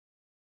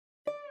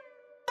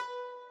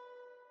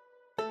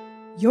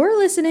You're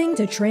listening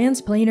to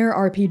Transplanar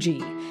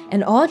RPG,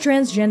 an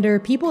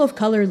all-transgender,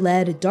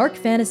 people-of-color-led dark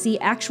fantasy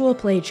actual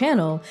play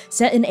channel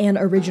set in an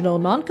original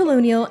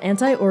non-colonial,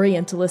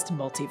 anti-Orientalist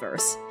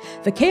multiverse.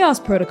 The Chaos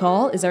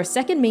Protocol is our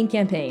second main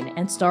campaign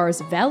and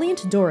stars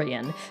Valiant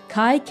Dorian,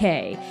 Kai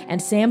K,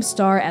 and Sam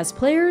Starr as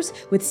players,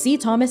 with C.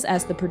 Thomas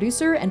as the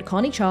producer and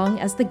Connie Chong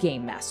as the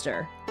game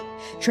master.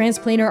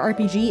 Transplanar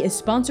RPG is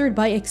sponsored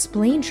by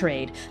Explain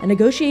Trade, a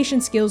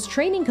negotiation skills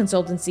training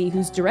consultancy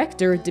whose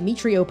director,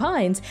 Dimitri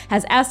Opines,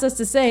 has asked us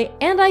to say,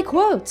 and I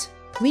quote,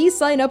 "Please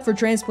sign up for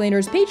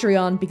Transplanar's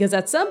Patreon because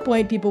at some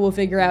point people will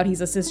figure out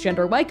he's a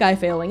cisgender white guy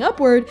failing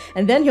upward,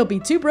 and then he'll be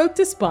too broke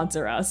to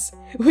sponsor us."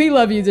 We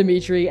love you,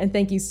 Dimitri, and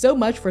thank you so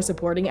much for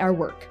supporting our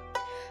work.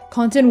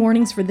 Content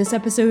warnings for this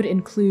episode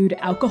include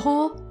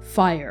alcohol,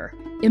 fire,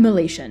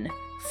 immolation,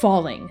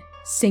 falling,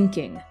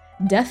 sinking,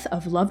 death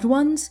of loved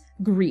ones,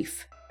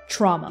 grief,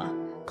 trauma,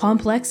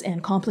 complex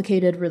and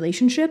complicated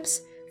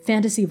relationships,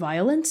 fantasy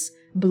violence,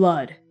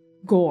 blood,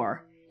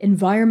 gore,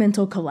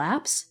 environmental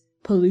collapse,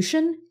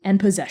 pollution,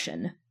 and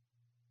possession.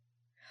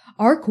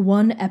 Arc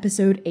 1,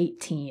 Episode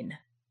 18.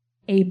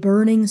 A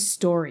Burning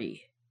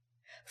Story.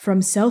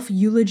 From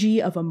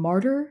Self-Eulogy of a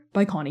Martyr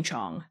by Connie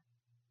Chong.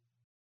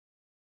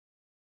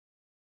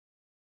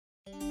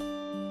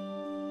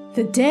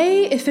 The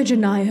day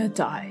Iphigenia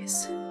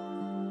dies.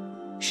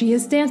 She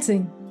is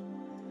dancing.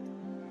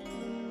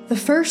 The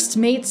first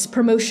mate's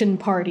promotion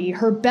party,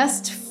 her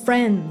best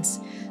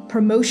friend's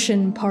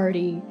promotion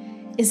party,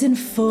 is in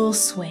full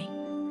swing.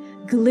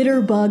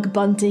 Glitterbug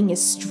bunting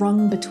is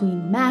strung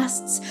between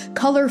masts,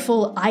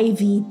 colorful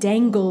ivy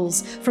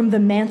dangles from the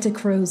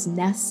manticrore's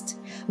nest.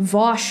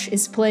 Vosh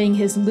is playing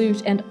his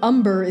lute and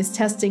Umber is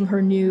testing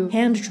her new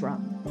hand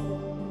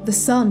drum. The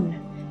sun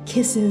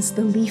kisses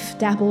the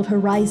leaf-dappled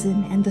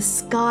horizon and the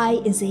sky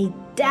is a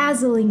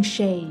dazzling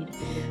shade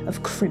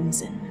of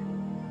crimson.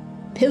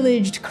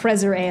 Pillaged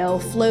Krezer ale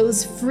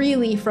flows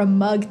freely from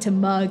mug to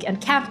mug, and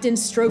Captain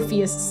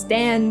Strophius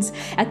stands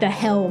at the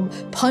helm,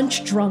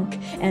 punch-drunk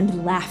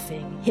and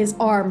laughing, his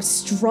arms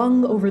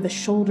strung over the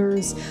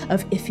shoulders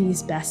of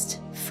Iffy's best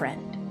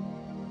friend.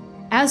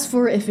 As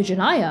for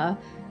Iphigenia,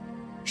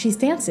 she's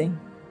dancing.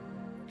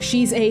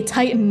 She's a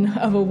titan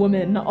of a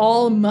woman,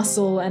 all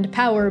muscle and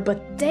power,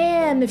 but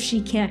damn if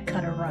she can't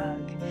cut a rug.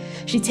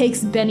 She takes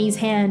Benny's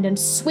hand and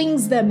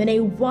swings them in a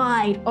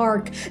wide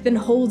arc, then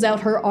holds out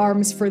her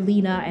arms for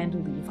Lena and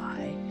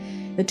Levi.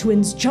 The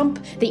twins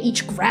jump, they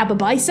each grab a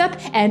bicep,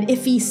 and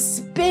Iffy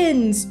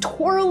spins,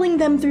 twirling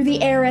them through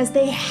the air as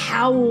they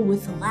howl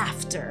with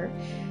laughter.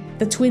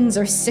 The twins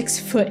are 6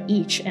 foot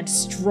each and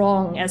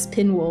strong as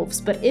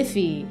pinwolves, but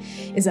Iffy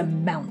is a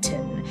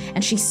mountain,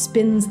 and she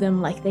spins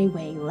them like they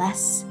weigh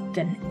less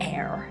than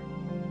air.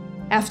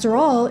 After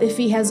all,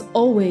 Iffy has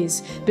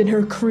always been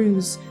her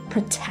crew's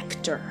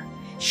protector.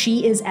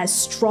 She is as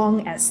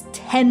strong as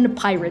 10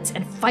 pirates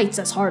and fights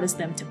as hard as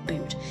them to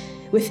boot.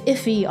 With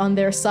Iffy on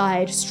their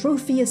side,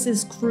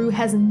 Strophius's crew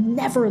has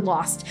never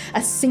lost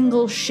a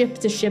single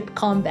ship-to-ship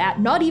combat,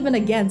 not even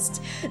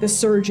against the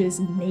Surge's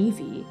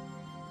navy.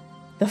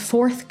 The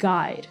fourth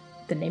guide,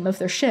 the name of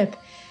their ship,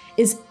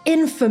 is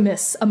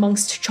infamous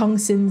amongst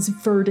Chongsin's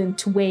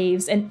verdant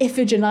waves, and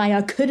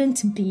Iphigenia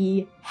couldn't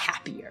be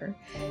happier.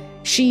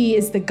 She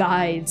is the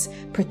guide's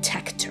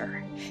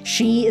protector.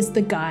 She is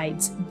the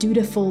guide's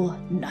dutiful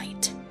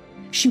knight.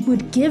 She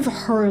would give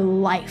her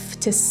life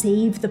to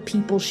save the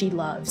people she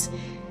loves,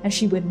 and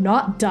she would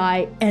not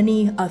die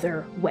any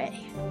other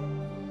way.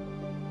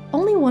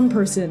 Only one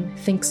person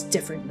thinks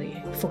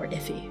differently for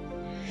Iffy.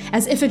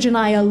 As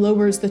Iphigenia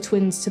lowers the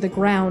twins to the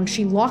ground,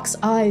 she locks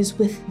eyes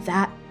with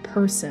that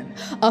person,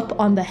 up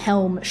on the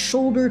helm,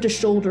 shoulder to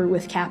shoulder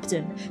with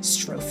Captain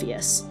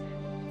Strophius.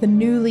 The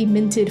newly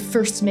minted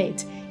first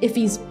mate,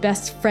 Iffy's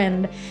best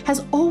friend,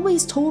 has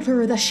always told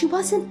her that she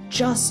wasn't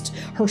just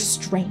her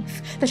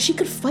strength, that she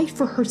could fight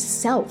for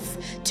herself,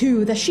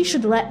 too, that she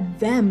should let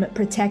them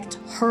protect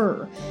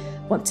her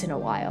once in a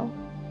while.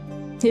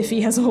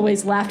 Iffy has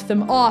always laughed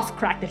them off,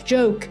 cracked a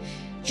joke,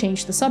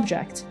 changed the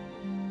subject.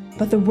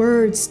 But the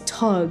words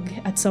tug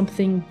at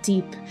something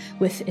deep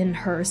within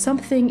her,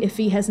 something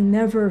Iffy has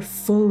never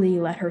fully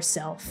let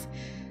herself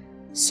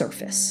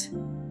surface.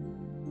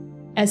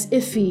 As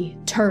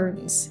Iffy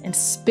turns and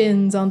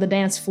spins on the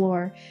dance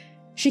floor,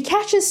 she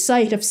catches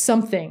sight of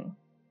something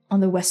on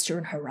the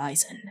western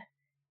horizon.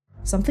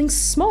 Something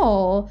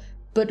small,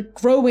 but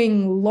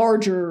growing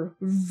larger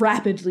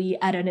rapidly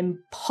at an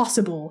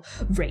impossible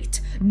rate.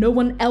 No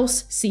one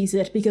else sees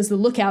it because the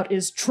lookout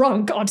is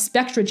drunk on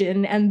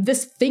spectrogen, and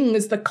this thing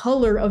is the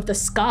color of the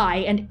sky,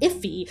 and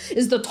Iffy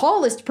is the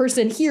tallest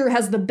person here,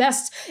 has the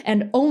best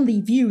and only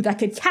view that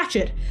could catch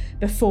it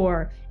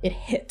before it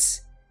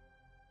hits.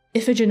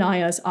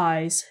 Iphigenia's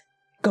eyes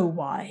go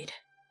wide.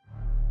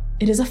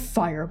 It is a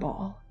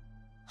fireball,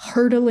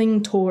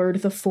 hurtling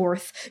toward the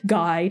fourth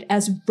guide,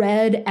 as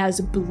red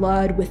as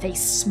blood with a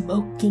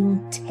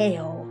smoking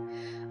tail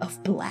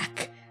of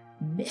black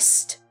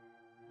mist.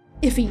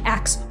 Iffy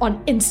acts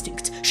on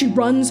instinct. She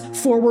runs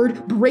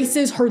forward,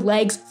 braces her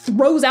legs,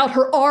 throws out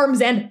her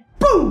arms, and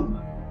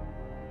boom!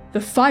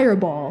 The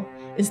fireball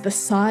is the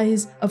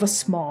size of a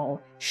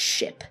small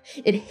ship.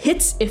 It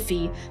hits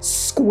Iffy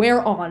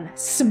square on,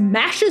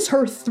 smashes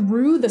her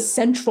through the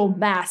central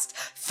mast,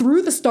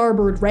 through the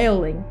starboard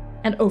railing,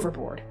 and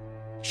overboard.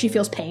 She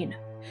feels pain.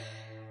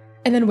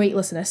 And then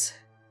weightlessness.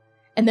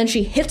 And then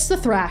she hits the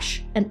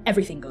thrash, and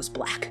everything goes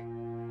black.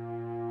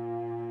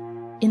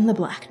 In the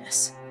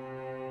blackness,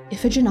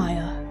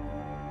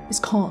 Iphigenia is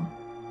calm.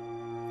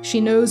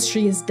 She knows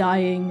she is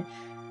dying.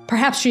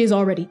 Perhaps she is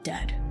already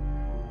dead.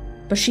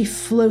 But she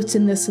floats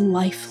in this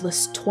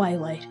lifeless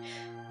twilight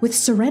with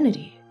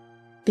serenity,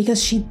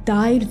 because she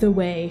died the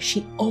way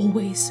she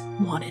always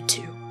wanted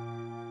to,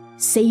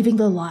 saving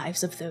the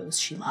lives of those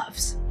she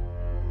loves.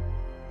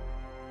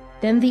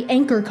 Then the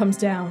anchor comes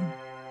down,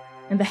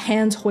 and the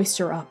hands hoist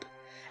her up,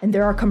 and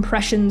there are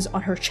compressions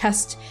on her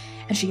chest,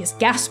 and she is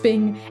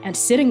gasping and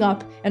sitting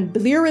up and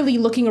blearily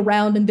looking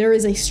around, and there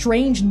is a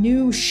strange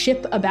new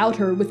ship about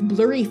her with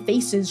blurry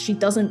faces she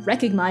doesn't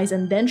recognize,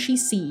 and then she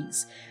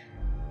sees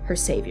her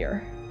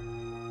savior.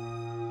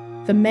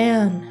 The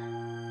man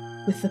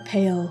with the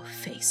pale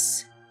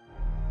face.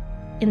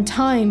 In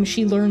time,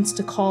 she learns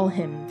to call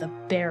him the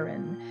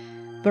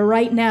Baron, but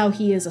right now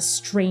he is a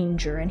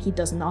stranger and he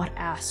does not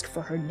ask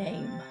for her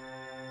name.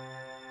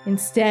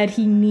 Instead,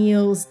 he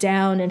kneels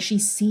down and she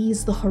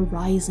sees the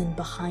horizon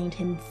behind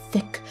him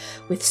thick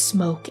with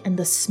smoke and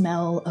the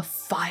smell of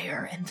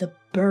fire and the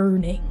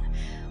burning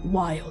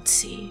wild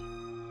sea.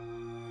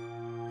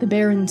 The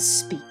Baron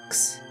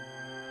speaks.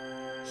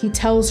 He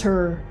tells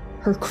her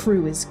her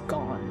crew is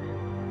gone.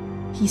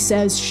 He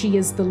says she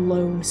is the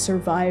lone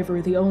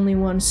survivor, the only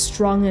one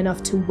strong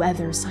enough to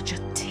weather such a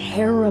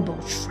terrible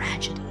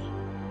tragedy.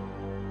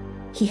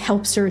 He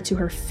helps her to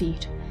her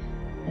feet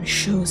and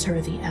shows her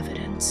the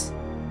evidence.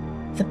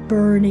 The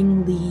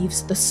burning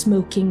leaves, the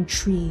smoking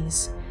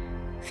trees,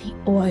 the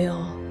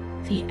oil,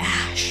 the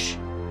ash,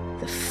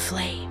 the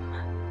flame.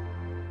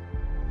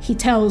 He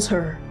tells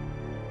her,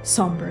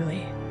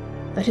 somberly,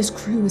 that his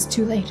crew is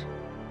too late,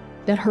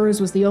 that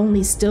hers was the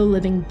only still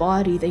living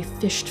body they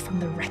fished from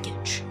the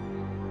wreckage.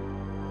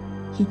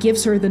 He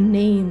gives her the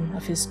name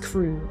of his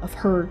crew, of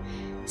her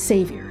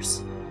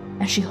saviors,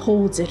 and she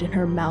holds it in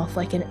her mouth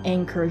like an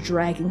anchor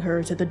dragging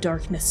her to the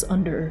darkness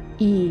under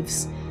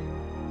eaves,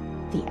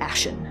 the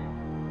ashen.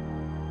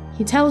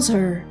 He tells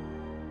her,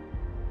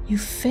 "You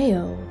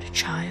failed,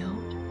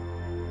 child.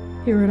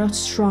 You are not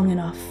strong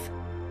enough."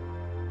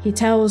 He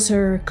tells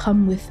her,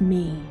 "Come with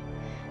me,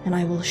 and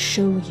I will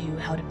show you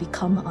how to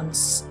become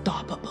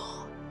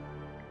unstoppable.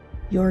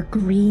 Your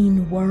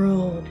green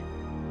world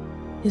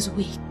is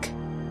weak.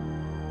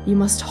 You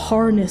must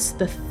harness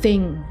the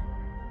thing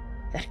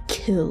that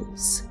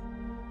kills.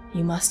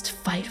 You must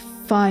fight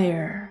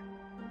fire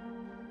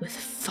with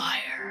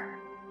fire."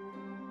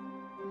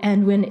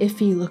 And when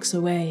Iffy looks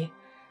away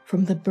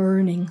from the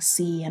burning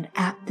sea and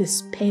at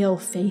this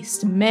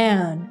pale-faced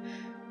man,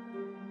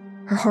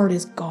 her heart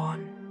is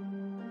gone,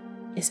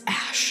 is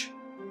ash.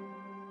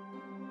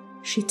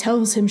 She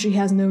tells him she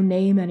has no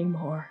name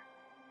anymore,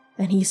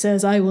 and he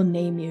says, "I will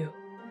name you,"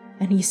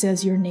 and he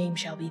says, "Your name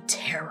shall be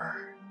Terror."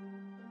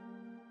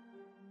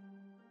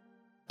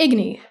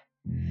 Igni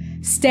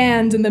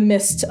stands in the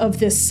midst of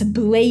this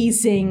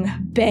blazing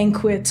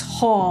banquet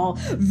hall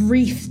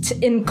wreathed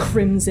in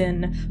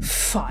crimson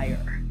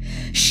fire.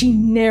 She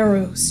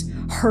narrows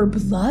her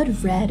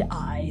blood-red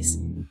eyes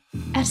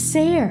at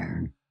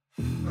Sayer,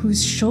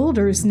 whose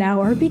shoulders now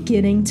are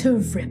beginning to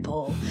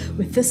ripple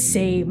with the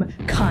same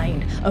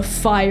kind of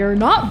fire,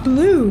 not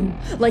blue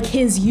like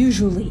his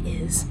usually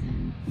is,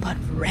 but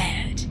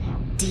red,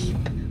 deep,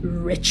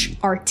 rich,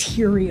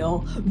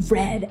 arterial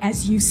red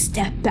as you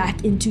step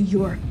back into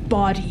your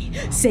body,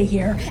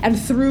 Sayer, and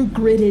through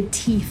gritted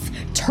teeth,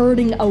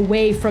 turning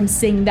away from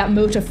seeing that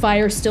mote of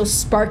fire still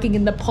sparking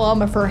in the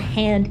palm of her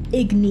hand,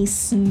 Igni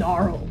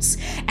snarls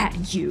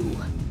at you.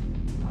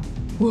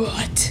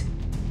 "What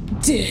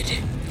did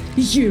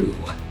you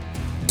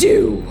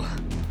do?"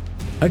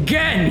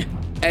 Again!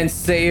 And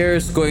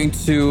Sayer's going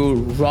to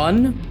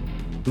run,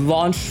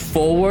 launch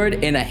forward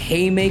in a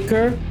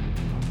haymaker,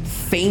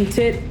 feint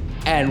it,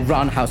 and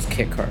roundhouse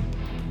kick her.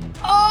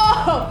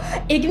 Oh!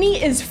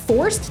 Igni is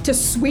forced to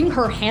swing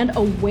her hand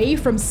away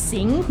from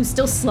Sing, who's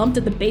still slumped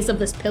at the base of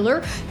this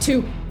pillar,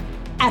 to,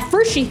 at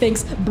first she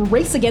thinks,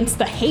 brace against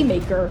the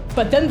haymaker,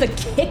 but then the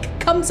kick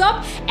comes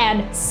up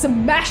and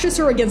smashes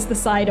her against the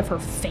side of her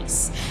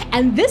face.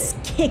 And this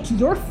kick,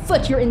 your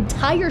foot, your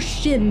entire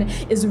shin,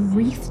 is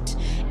wreathed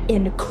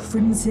in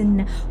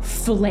crimson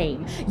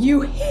flame.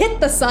 You hit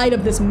the side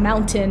of this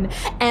mountain,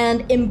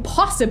 and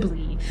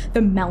impossibly,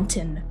 the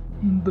mountain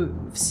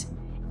moves.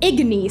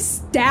 Igni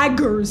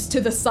staggers to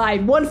the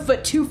side, 1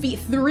 foot, 2 feet,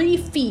 3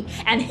 feet,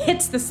 and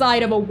hits the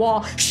side of a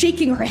wall,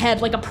 shaking her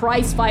head like a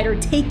prize fighter,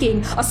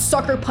 taking a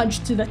sucker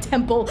punch to the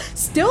temple,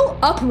 still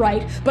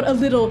upright, but a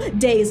little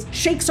dazed,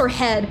 shakes her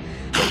head,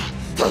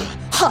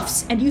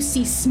 huffs, and you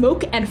see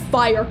smoke and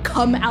fire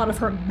come out of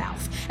her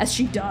mouth as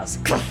she does.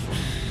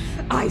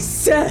 "I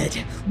said,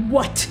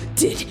 what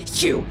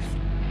did you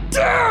do!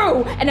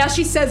 And as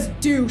she says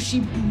do, she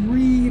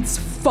breathes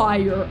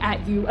fire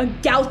at you, a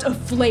gout of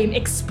flame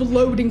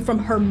exploding from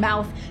her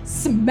mouth,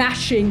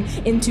 smashing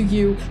into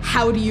you.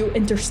 How do you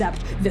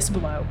intercept this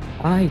blow?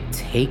 I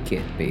take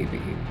it,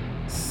 baby.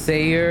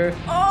 Sayer.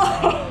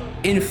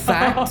 In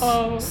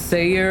fact,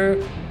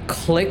 Sayer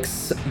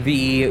clicks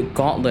the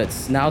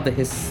gauntlets. Now that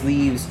his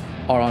sleeves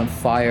are on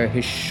fire,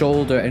 his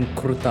shoulder and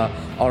kurta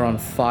are on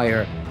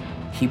fire.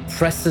 He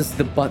presses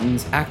the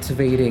buttons,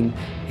 activating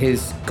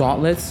his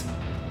gauntlets,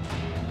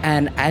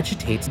 and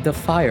agitates the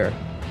fire,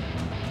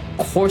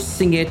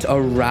 coursing it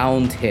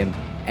around him,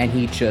 and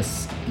he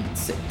just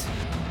eats it.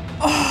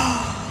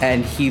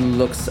 And he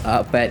looks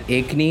up at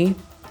Igni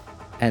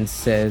and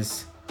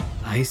says,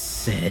 I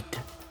said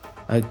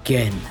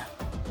again.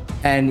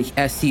 And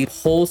as he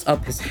holds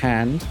up his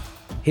hand,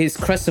 his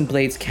crescent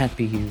blades can't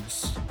be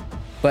used.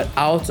 But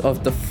out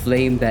of the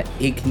flame that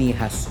Igni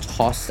has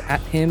tossed at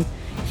him,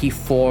 he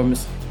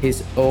forms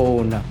his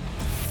own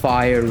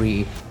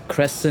fiery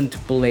crescent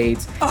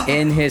blades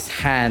in his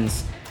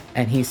hands.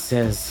 And he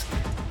says,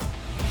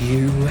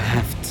 you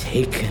have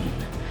taken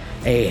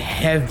a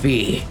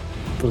heavy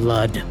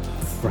blood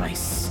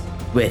price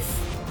with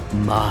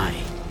my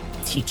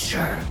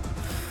teacher.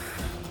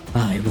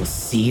 I will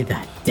see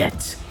that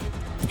debt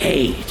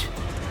paid.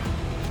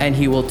 And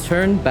he will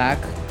turn back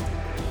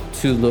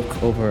to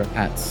look over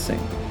at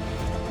Sing.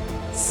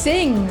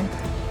 Sing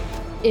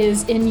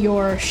is in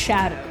your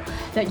shadow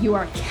that you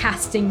are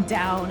casting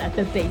down at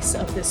the base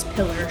of this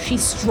pillar. She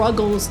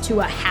struggles to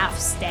a half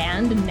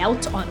stand,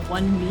 knelt on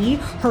one knee,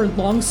 her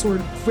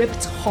longsword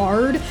gripped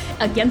hard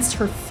against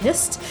her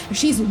fist.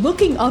 She's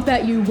looking up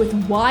at you with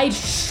wide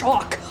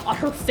shock on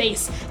her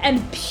face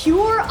and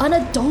pure,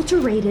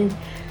 unadulterated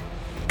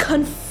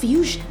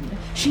confusion.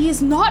 She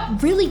is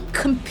not really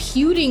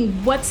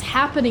computing what's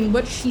happening,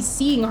 what she's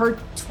seeing. Her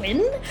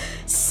twin,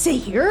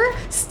 Sayer,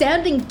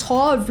 standing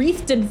tall,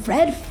 wreathed in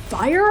red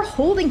fire,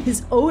 holding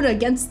his own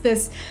against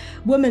this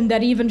woman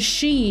that even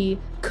she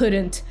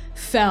couldn't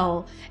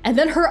fell. And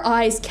then her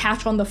eyes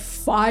catch on the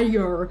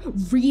fire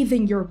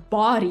wreathing your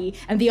body,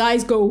 and the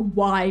eyes go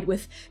wide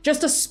with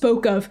just a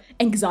spoke of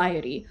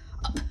anxiety.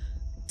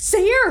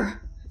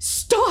 Sayer,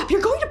 stop!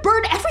 You're going to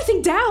burn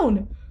everything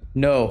down!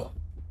 No.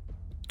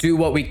 Do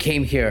what we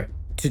came here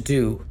to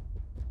do.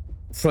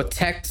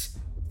 Protect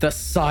the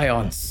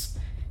Scions.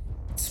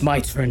 It's my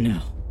turn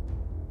now.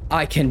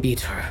 I can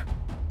beat her.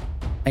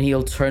 And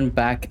he'll turn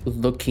back,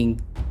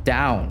 looking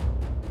down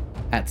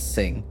at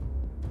Sing.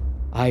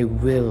 I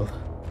will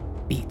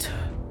beat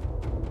her.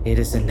 It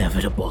is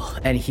inevitable.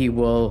 And he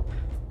will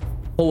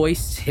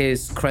hoist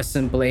his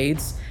crescent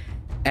blades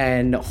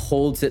and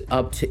holds it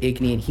up to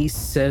Igni. And he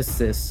says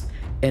this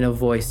in a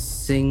voice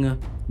Sing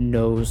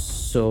knows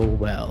so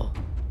well.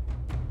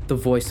 The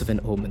voice of an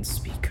omen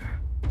speaker.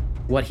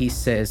 What he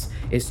says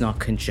is not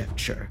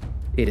conjecture,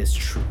 it is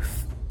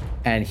truth.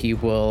 And he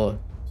will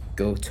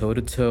go toe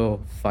to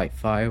toe, fight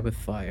fire with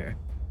fire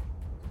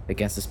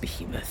against this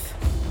behemoth.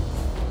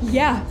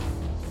 Yeah.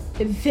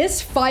 This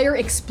fire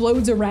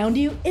explodes around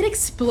you. It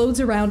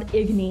explodes around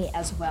Igni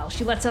as well.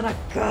 She lets out a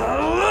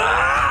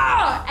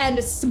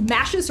and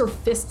smashes her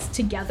fists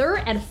together,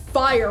 and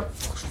fire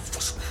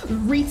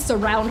wreaths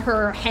around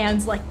her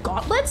hands like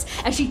gauntlets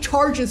as she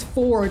charges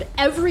forward.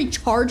 Every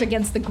charge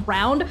against the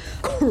ground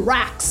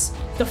cracks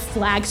the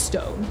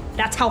flagstone.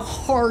 That's how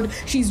hard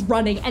she's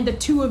running, and the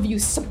two of you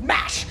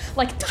smash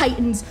like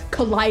titans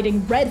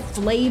colliding, red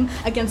flame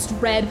against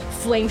red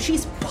flame.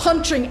 She's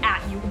punching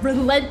at you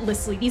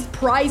relentlessly, these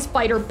prize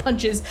fighter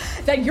punches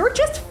that you're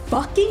just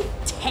fucking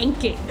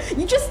tanking.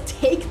 You just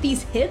take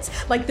these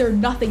hits like they're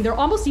nothing. They're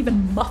almost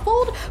even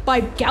muffled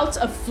by gouts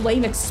of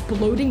flame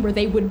exploding where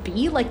they would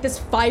be, like this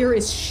fire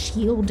is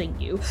shielding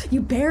you.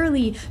 You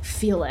barely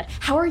feel it.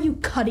 How are you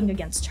cutting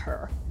against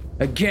her?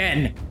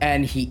 Again,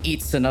 and he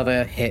eats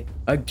another hit.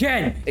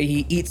 Again,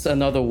 he eats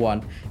another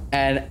one.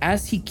 And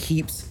as he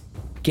keeps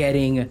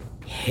getting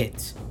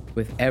hit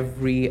with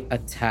every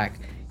attack,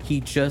 he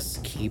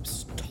just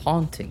keeps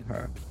taunting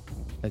her.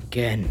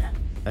 Again,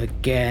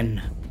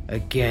 again,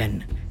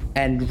 again.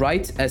 And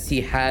right as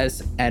he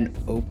has an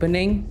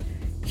opening,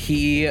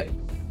 he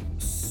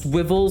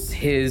swivels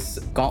his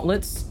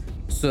gauntlets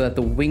so that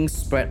the wings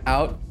spread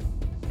out,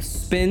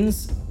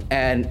 spins,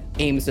 and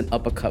aims an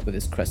uppercut with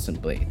his crescent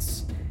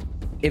blades.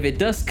 If it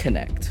does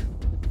connect,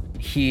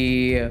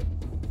 he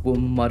will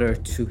mutter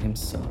to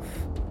himself,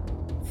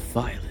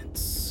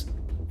 violence,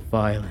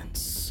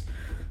 violence,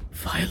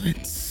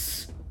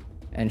 violence,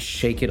 and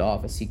shake it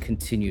off as he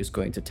continues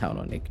going to town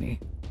on Igni.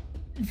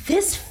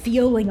 This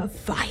feeling of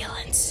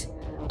violence,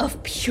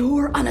 of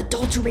pure,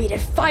 unadulterated,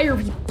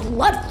 fiery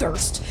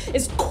bloodthirst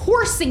is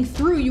coursing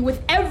through you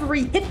with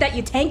every hit that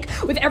you tank,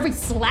 with every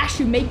slash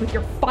you make with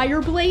your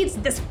fire blades.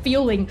 This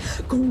feeling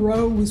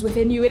grows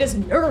within you. It is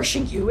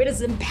nourishing you. It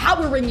is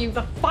empowering you.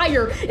 The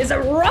fire is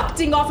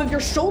erupting off of your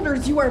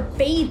shoulders. You are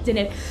bathed in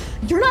it.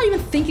 You're not even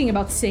thinking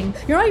about Sing.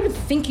 You're not even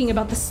thinking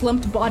about the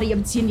slumped body of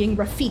Jinying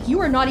Rafik. You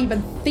are not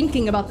even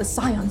thinking about the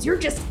Scions. You're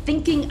just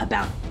thinking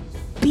about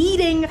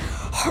beating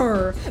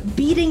her,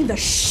 beating the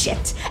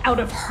shit out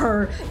of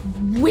her,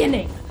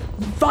 winning.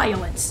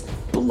 Violence,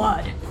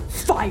 blood,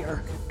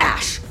 fire,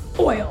 ash,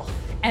 oil.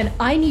 And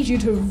I need you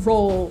to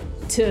roll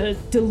to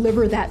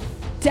deliver that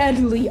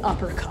deadly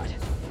uppercut.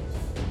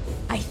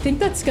 I think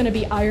that's gonna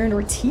be iron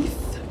or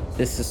teeth.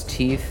 This is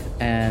teeth,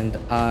 and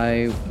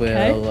I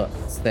will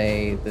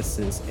say this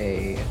is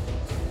a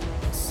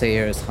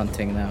Sayer's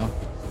hunting now.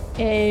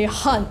 A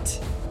hunt.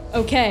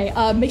 Okay,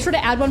 make sure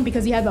to add one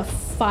because you have a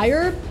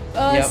fire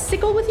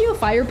sickle with you, a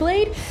fire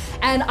blade.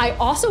 And I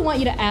also want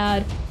you to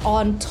add,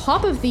 on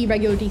top of the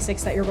regular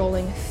d6 that you're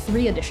rolling,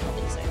 3 additional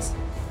d6.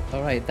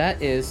 All right,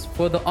 that is,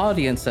 for the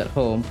audience at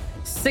home,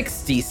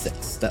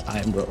 6d6 that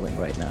I'm rolling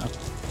right now.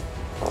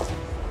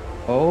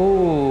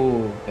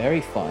 Oh,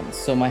 very fun.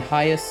 So my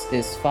highest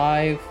is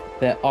 5.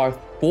 There are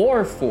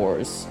 4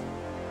 4s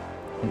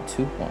and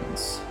 2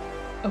 1s.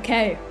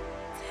 Okay.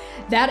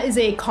 That is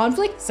a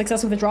conflict,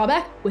 success with a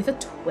drawback, with a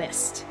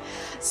twist.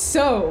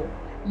 So,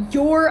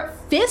 your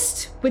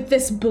fist with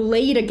this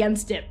blade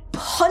against it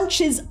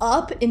punches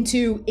up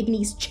into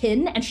Igni's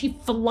chin, and she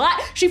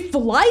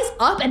flies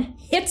up and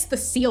hits the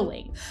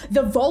ceiling.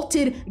 The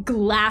vaulted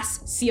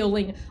glass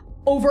ceiling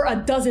over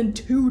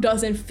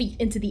 2 feet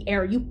into the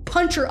air. You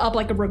punch her up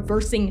like a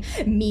reversing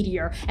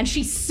meteor, and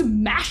she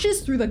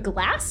smashes through the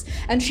glass,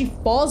 and she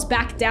falls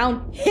back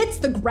down, hits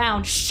the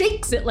ground,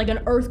 shakes it like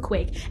an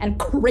earthquake, and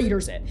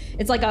craters it.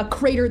 It's like a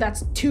crater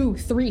that's 2,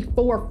 3,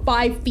 4,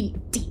 5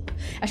 feet deep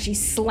as she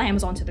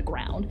slams onto the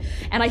ground.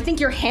 And I think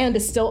your hand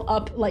is still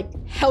up, like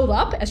held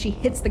up as she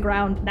hits the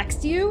ground next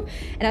to you.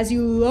 And as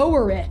you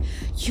lower it,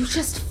 you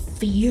just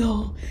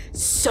feel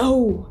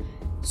so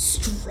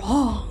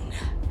strong.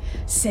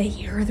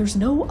 Sayer, there's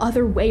no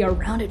other way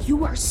around it.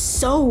 You are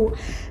so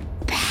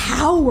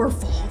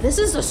powerful. This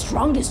is the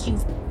strongest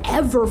you've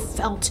ever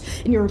felt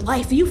in your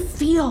life. You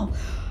feel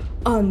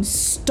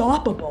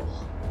unstoppable.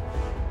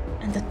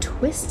 And the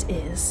twist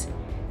is,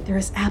 there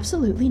is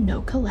absolutely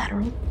no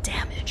collateral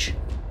damage.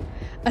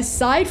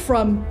 Aside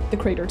from the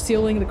cratered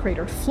ceiling, the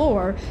cratered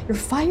floor, your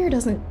fire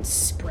doesn't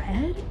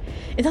spread.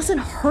 It doesn't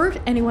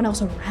hurt anyone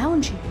else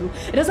around you.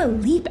 It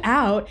doesn't leap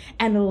out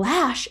and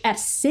lash at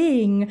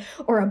Sing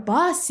or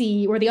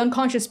Abasi or the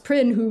unconscious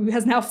Prin, who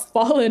has now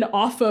fallen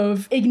off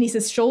of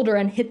Ignis' shoulder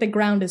and hit the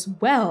ground as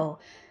well.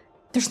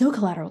 There's no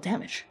collateral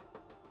damage.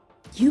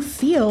 You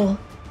feel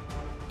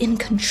in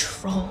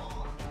control,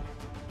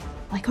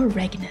 like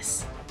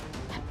Oregnus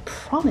had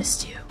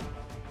promised you,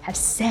 had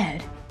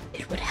said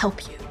it would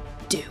help you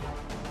do.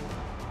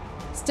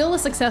 Still a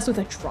success with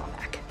a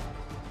drawback.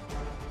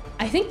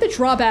 I think the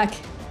drawback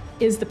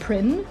is the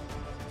Prin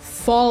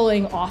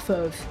falling off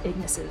of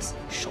Ignis's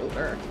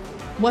shoulder.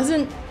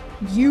 Wasn't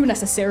you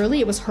necessarily,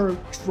 it was her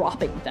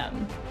dropping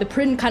them. The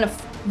Prin kind of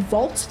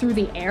vaults through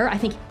the air, I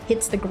think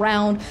hits the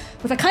ground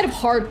with a kind of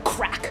hard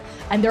crack,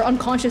 and their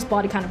unconscious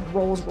body kind of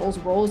rolls,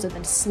 and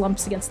then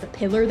slumps against the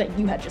pillar that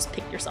you had just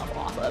picked yourself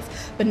off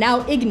of. But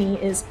now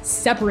Igni is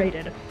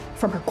separated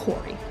from her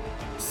quarry.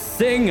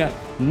 Sing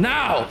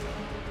now!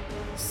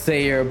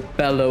 Sayer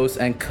bellows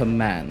and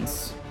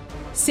commands.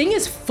 Sing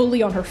is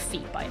fully on her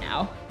feet by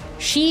now.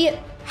 She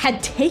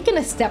had taken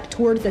a step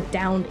toward the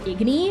downed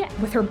Igni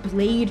with her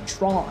blade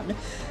drawn.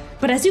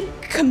 But as you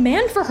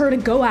command for her to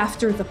go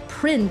after the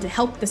Prin to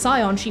help the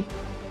Scion, she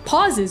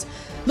pauses,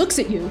 looks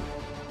at you.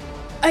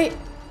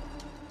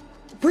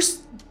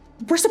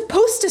 We're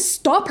supposed to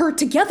stop her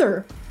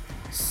together.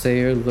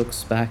 Sayer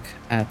looks back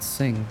at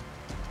Sing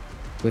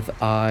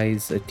with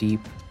eyes a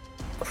deep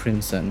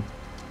crimson.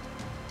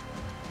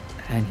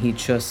 And he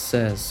just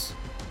says,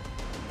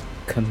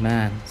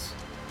 commands.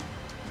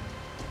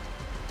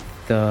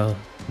 The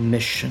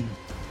mission.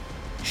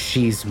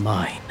 She's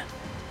mine.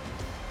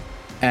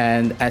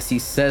 And as he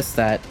says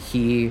that,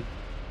 he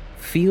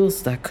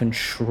feels that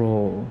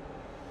control.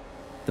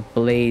 The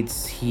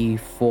blades he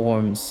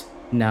forms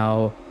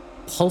now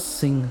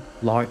pulsing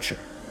larger,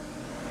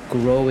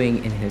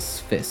 growing in his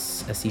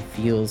fists as he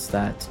feels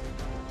that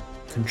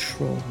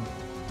control.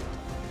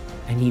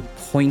 And he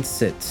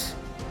points it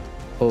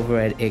over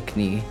at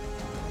Igni,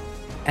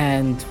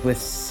 and with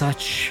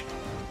such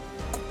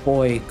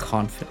coy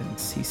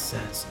confidence, he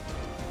says,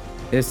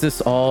 "Is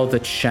this all the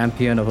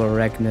champion of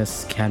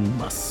Oregnus can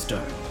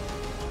muster?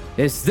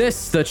 Is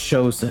this the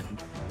chosen?"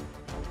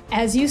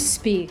 As you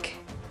speak,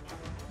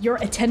 your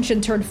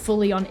attention turned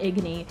fully on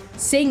Igni.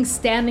 Sing,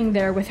 standing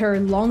there with her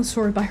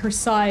longsword by her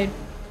side,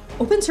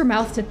 opens her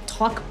mouth to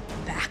talk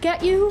back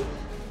at you,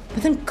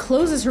 but then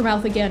closes her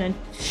mouth again and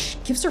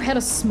gives her head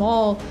a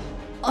small,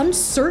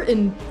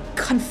 uncertain,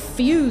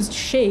 confused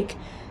shake.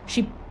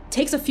 She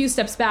takes a few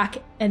steps back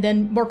and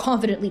then more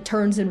confidently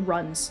turns and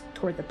runs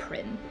toward the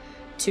Prin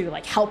to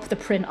help the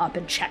Prin up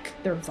and check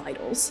their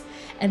vitals.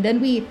 And then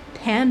we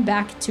pan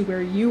back to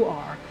where you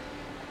are,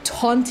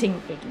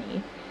 taunting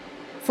Igni.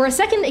 For a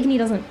second, Igni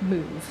doesn't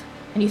move,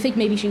 and you think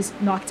maybe she's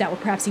knocked out or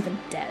perhaps even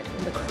dead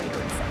in the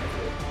crater in front of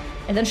you.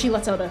 And then she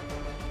lets out a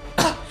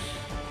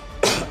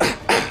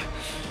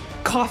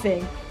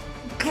coughing,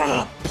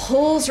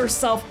 pulls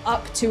herself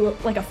up to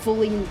a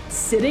fully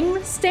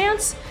sitting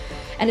stance,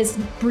 and is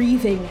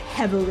breathing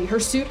heavily. Her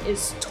suit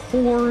is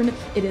torn,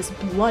 it is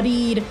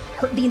bloodied,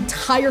 the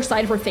entire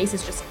side of her face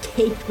is just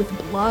caked with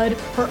blood.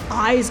 Her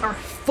eyes are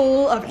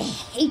full of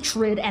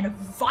hatred and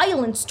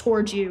violence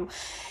towards you.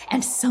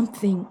 And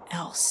something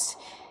else.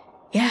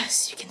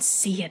 Yes, you can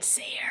see it,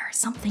 Sayer.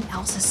 Something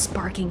else is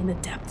sparking in the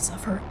depths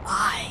of her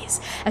eyes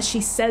as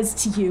she says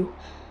to you,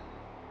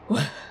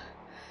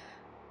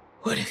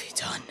 What have you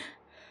done?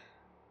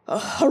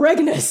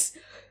 Aregnus!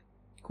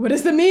 What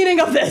is the meaning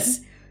of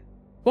this?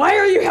 Why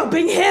are you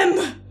helping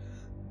him?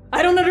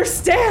 I don't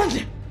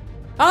understand.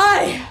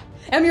 I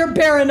am your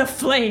Baron of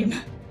Flame.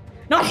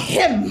 Not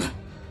him.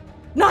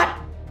 Not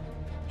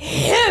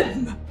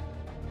him.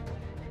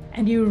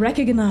 And you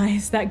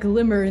recognize that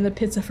glimmer in the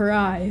pits of her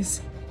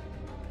eyes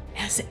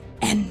as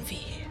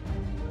envy.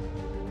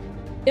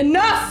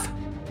 Enough!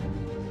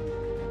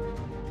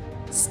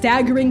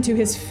 Staggering to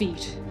his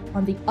feet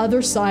on the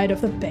other side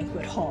of the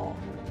banquet hall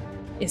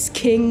is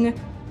King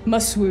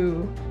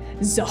Maswu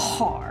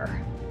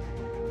Zahar.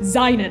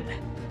 Zynon,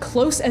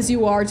 close as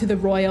you are to the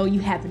royal,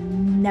 you have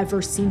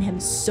never seen him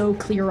so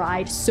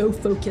clear-eyed, so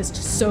focused,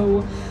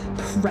 so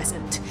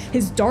present.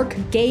 His dark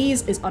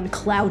gaze is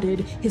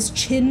unclouded, his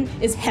chin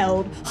is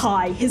held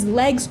high, his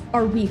legs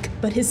are weak,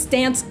 but his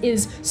stance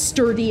is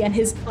sturdy, and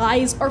his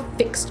eyes are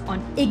fixed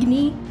on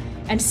Igni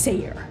and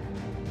Sayer.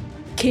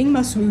 King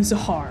Maswu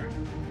Zahar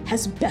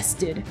has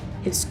bested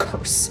his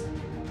curse.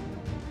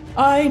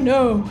 I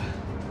know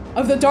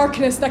of the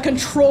darkness that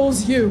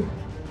controls you.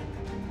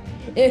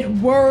 It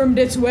wormed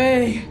its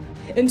way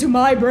into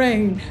my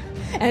brain,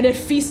 and it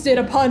feasted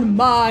upon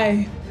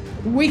my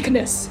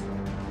weakness.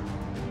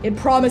 It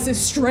promises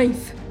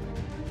strength.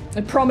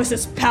 It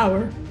promises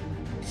power.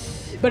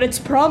 But its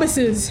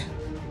promises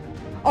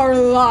are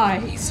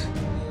lies.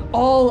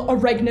 All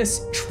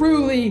Aregnus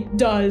truly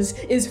does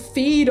is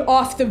feed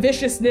off the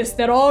viciousness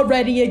that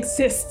already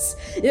exists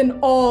in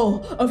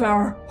all of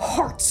our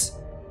hearts.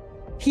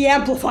 He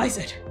amplifies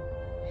it.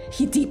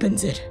 He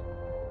deepens it.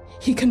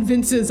 He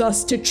convinces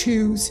us to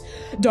choose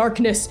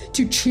darkness,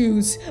 to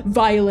choose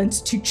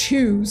violence, to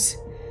choose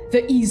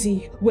the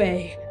easy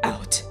way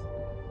out.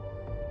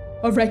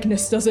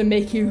 Aregnus doesn't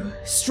make you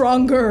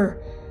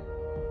stronger.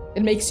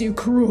 It makes you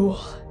cruel.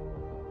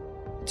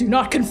 Do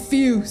not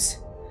confuse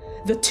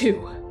the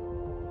two.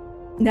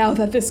 Now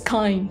that this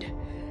kind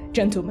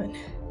gentleman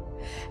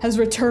has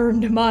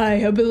returned my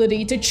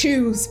ability to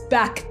choose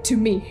back to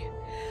me,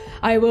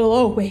 I will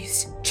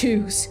always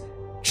choose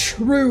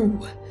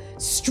true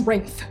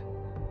strength.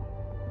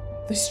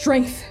 The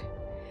strength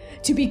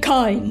to be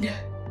kind.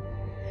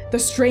 The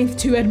strength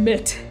to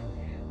admit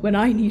when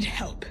I need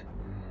help.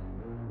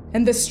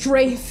 And the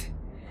strength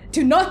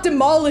to not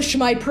demolish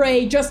my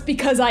prey just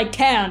because I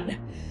can,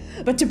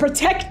 but to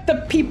protect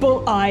the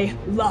people I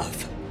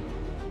love.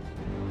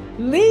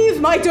 Leave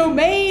my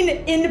domain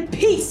in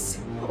peace,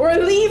 or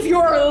leave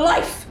your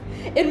life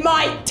in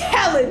my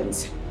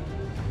talons!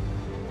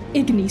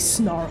 Igni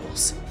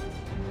snarls.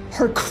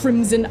 Her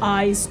crimson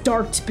eyes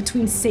dart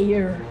between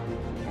Sayer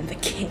and the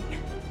king.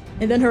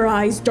 And then her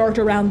eyes dart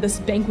around this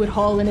banquet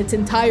hall in its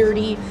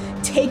entirety,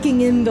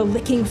 taking in the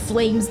licking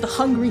flames, the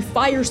hungry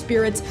fire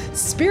spirits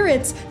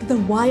that the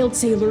wild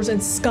sailors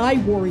and sky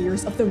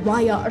warriors of the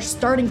Raya are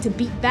starting to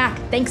beat back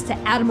thanks to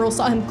Admiral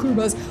Sahim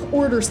Kruba's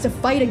orders to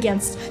fight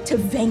against, to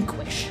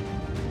vanquish.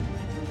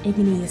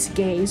 Igni's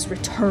gaze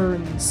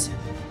returns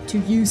to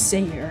you,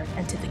 Sayer,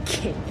 and to the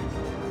king.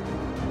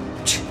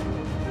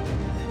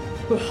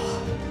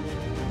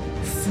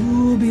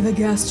 Fool be the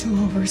guest who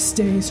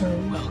overstays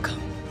her welcome.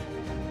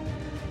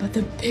 But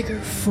the bigger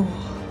fool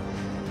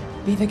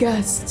be the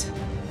guest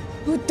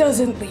who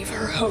doesn't leave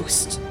her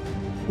host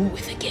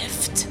with a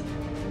gift.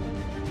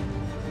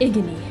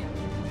 Igni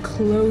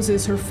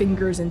closes her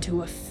fingers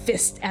into a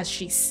fist as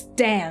she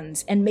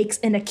stands and makes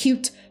an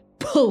acute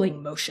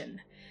pulling motion.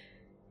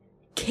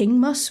 King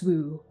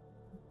Maswu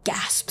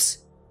gasps.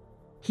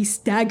 He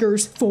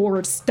staggers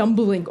forward,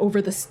 stumbling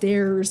over the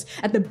stairs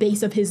at the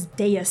base of his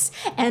dais,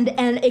 and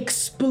an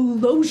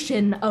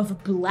explosion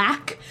of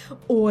black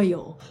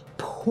oil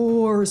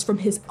pours from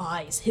his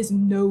eyes, his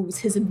nose,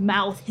 his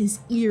mouth, his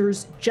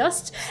ears,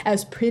 just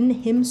as Prin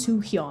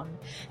Him-Soo-hyun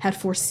had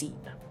foreseen.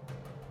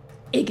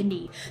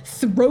 Igni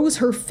throws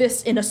her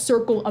fist in a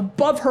circle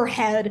above her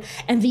head,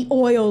 and the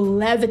oil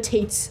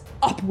levitates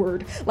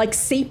upward like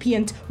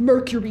sapient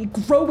mercury,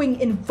 growing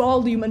in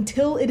volume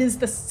until it is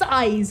the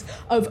size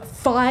of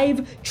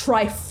 5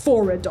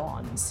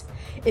 Triphorodons.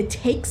 It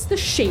takes the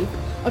shape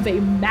of a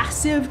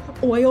massive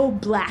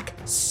oil-black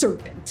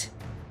serpent,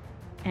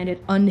 and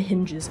it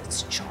unhinges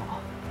its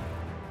jaw.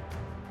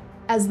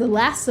 As the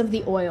last of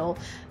the oil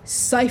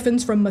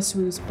siphons from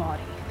Maswu's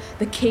body,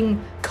 the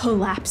king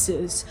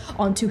collapses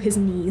onto his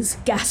knees,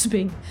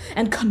 gasping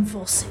and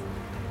convulsing.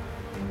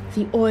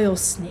 The oil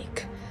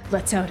snake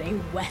lets out a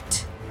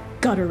wet,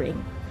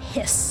 guttering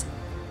hiss,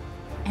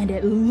 and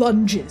it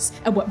lunges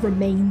at what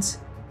remains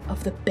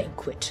of the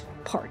banquet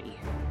party.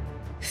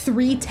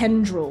 3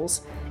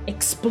 tendrils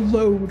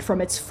explode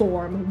from its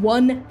form.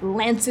 One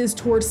lances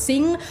toward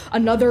Sing,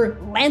 another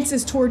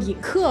lances toward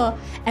Yinghe,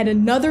 and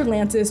another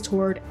lances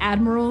toward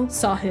Admiral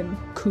Sahim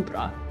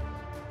Kubra.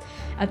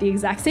 At the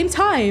exact same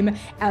time,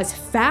 as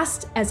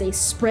fast as a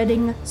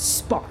spreading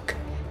spark,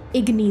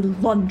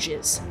 Igni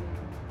lunges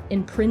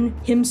in Prin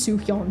Him Soo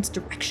Hyun's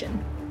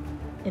direction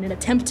in an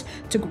attempt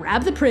to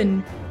grab the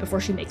Prin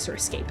before she makes her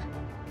escape.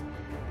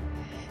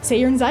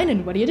 Sayer and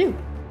Zynon, what do you do?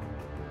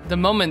 The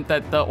moment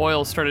that the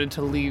oil started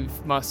to leave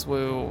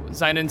Maswu,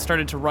 Zynon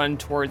started to run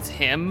towards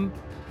him,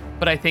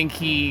 but I think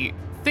he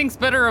thinks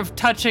better of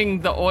touching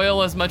the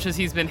oil as much as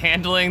he's been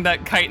handling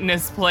that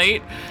chitinous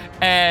plate,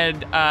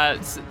 and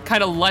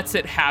kind of lets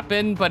it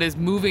happen, but is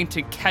moving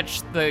to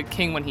catch the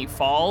king when he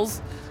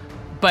falls,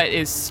 but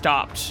is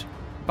stopped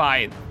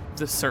by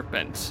the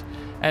serpent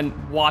and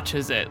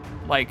watches it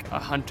like a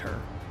hunter,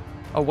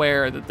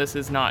 aware that this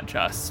is not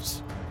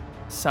just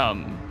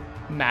some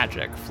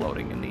magic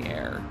floating in the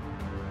air.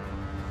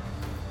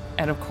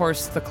 And of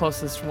course, the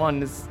closest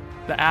one is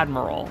the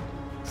Admiral.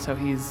 So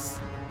he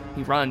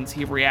runs,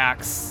 he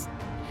reacts.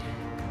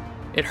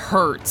 It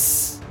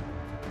hurts,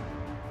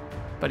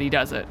 but he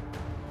does it.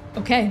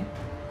 Okay.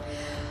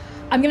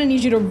 I'm gonna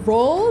need you to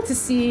roll to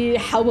see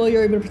how well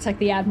you're able to protect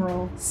the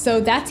Admiral.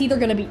 So that's either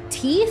gonna be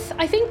teeth,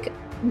 I think,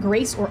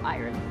 grace, or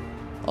iron.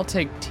 I'll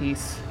take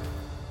teeth.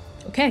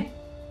 Okay.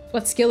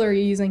 What skill are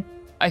you using?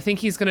 I think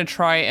he's going to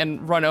try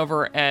and run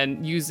over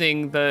and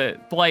using the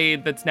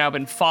blade that's now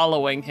been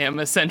following him,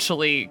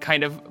 essentially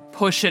kind of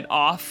push it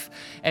off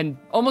and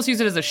almost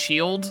use it as a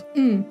shield.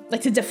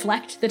 Like to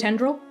deflect the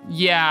tendril?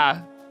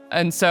 Yeah.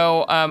 And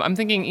so I'm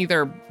thinking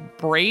either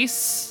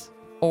brace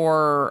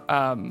or,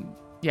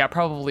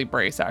 probably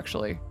brace,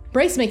 actually.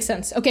 Brace makes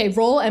sense. Okay,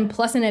 roll and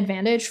plus an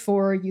advantage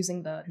for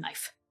using the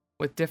knife.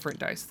 With different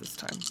dice this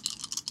time.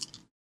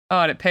 Oh,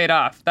 and it paid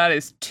off. That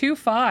is 2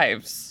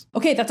 5s.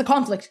 Okay, that's a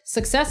conflict.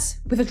 Success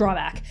with a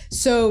drawback.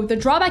 So the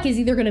drawback is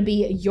either going to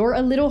be you're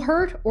a little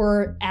hurt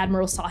or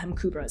Admiral Sahim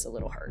Kubra is a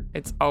little hurt.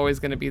 It's always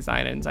going to be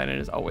Zynon. Zynon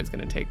is always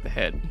going to take the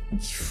hit.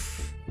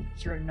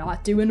 You're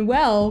not doing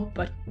well,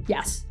 but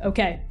yes,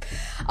 okay.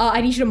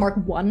 I need you to mark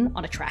 1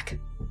 on a track.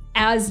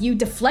 As you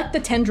deflect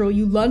the tendril,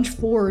 you lunge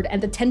forward,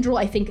 and the tendril,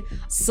 I think,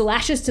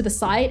 slashes to the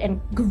side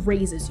and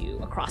grazes you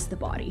across the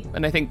body.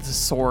 And I think the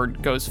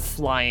sword goes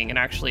flying and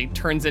actually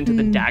turns into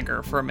the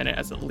dagger for a minute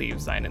as it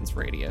leaves Zynon's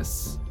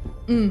radius.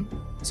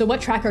 So what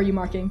track are you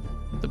marking?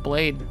 The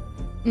blade.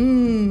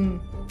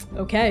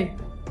 Okay.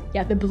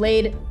 Yeah, the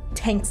blade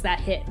tanks that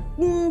hit.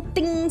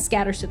 Ding,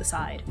 scatters to the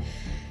side.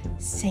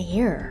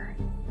 Sayer,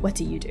 what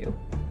do you do?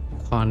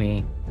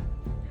 Connie,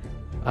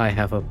 I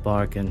have a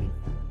bargain.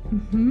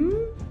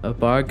 A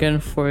bargain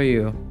for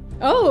you.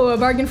 Oh, a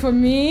bargain for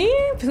me?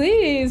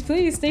 Please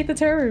state the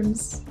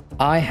terms.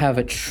 I have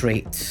a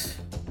trait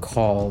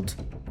called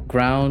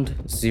Ground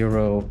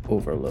Zero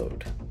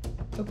Overload.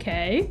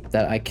 Okay.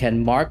 That I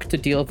can mark to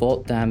deal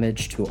volt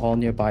damage to all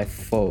nearby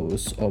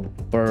foes or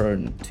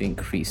burn to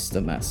increase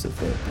the massive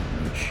volt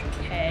damage.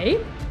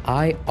 Okay.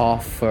 I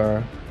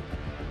offer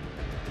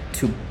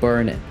to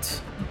burn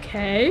it.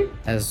 Okay.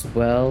 As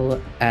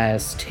well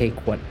as take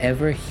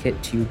whatever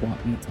hit you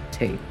want me to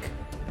take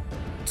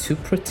to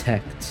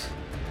protect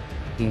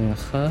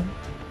Yinghe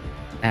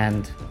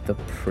and the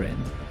Prin.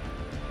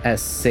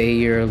 As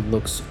Sayer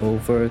looks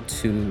over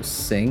to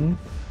Sing,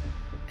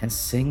 and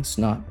Sing's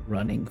not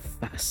running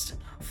fast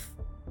enough.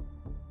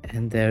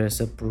 And there's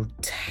a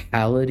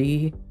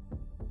brutality,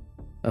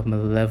 a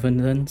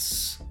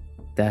malevolence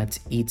that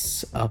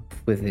eats up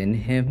within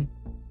him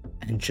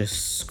and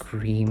just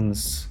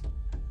screams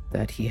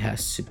that he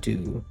has to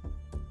do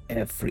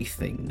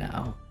everything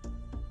now.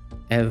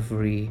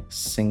 Every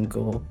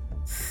single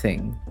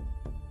thing.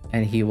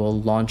 And he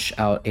will launch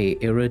out a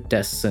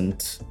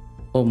iridescent,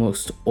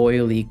 almost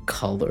oily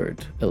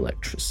colored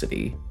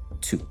electricity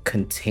to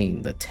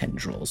contain the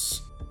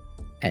tendrils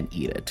and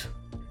eat it.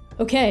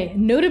 Okay,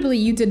 notably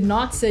you did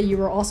not say you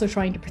were also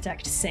trying to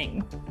protect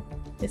Sing.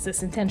 Is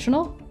this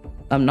intentional?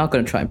 I'm not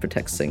going to try and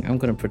protect Sing. I'm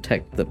going to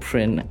protect the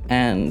Prin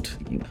and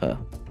Yinghe.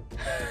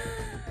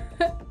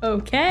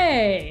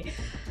 Okay.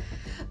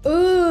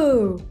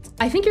 Ooh,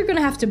 I think you're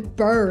gonna have to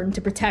burn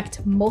to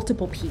protect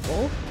multiple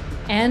people,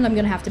 and I'm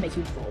gonna have to make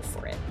you roll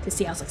for it to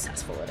see how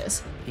successful it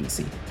is.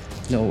 Easy.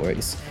 No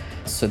worries.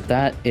 So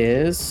that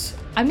is...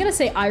 I'm gonna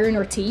say iron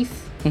or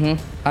teeth.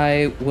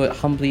 I would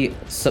humbly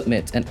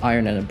submit an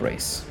iron and a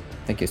brace.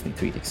 That gives me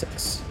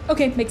 3d6.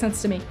 Okay, makes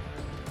sense to me.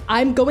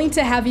 I'm going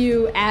to have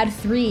you add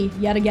 3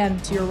 yet again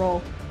to your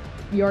roll.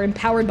 You're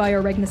empowered by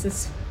your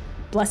Regnus's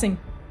blessing.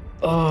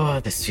 Oh,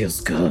 this feels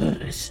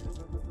good.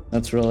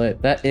 Let's roll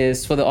it. That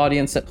is, for the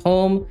audience at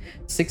home,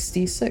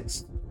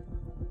 66.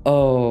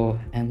 Oh,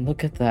 and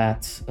look at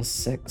that. A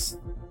 6.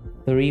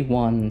 3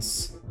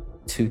 1s,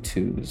 2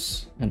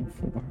 2s, and a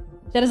 4.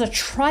 That is a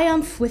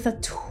triumph with a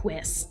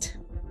twist.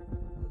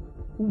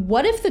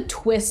 What if the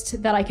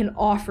twist that I can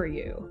offer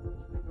you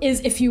is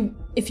if you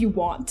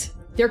want,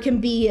 there can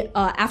be,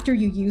 after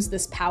you use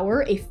this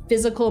power, a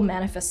physical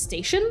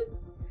manifestation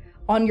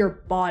on your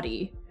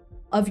body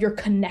of your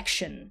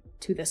connection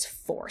to this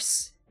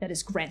force that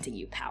is granting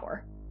you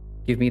power.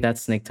 Give me that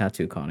snake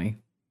tattoo, Connie.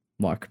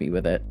 Mark me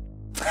with it.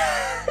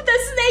 The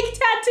snake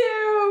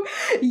tattoo!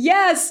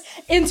 Yes!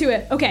 Into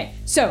it. Okay,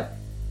 so,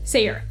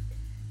 Sayer.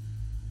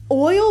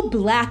 Oil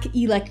black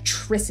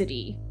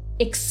electricity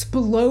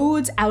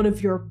explodes out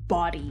of your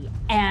body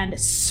and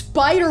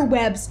spider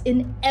webs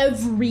in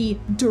every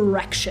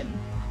direction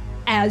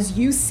as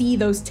you see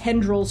those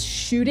tendrils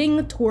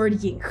shooting toward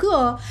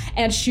Yinghe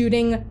and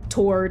shooting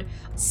toward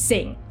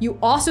Sing. You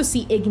also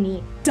see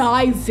Igni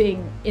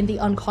diving in the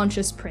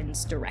unconscious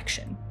Prin's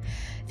direction.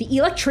 The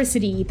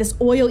electricity, this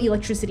oil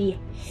electricity,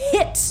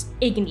 hits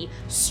Igni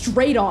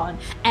straight on,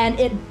 and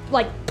it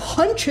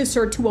punches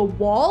her to a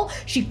wall.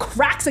 She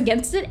cracks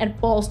against it and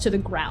falls to the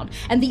ground.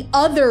 And the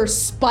other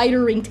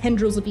spidering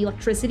tendrils of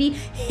electricity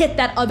hit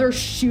that other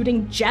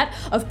shooting jet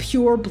of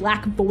pure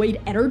black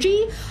void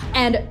energy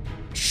and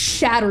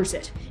shatters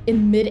it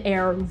in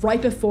midair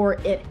right before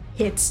it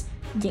hits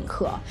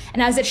Yinghe.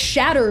 And as it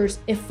shatters,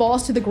 it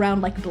falls to the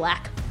ground like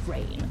black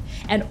rain,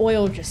 and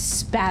oil just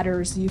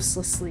spatters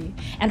uselessly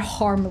and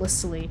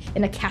harmlessly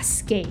in a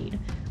cascade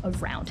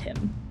around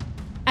him.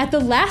 At the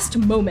last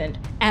moment,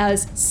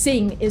 as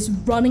Sing is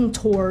running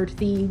toward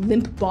the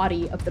limp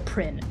body of the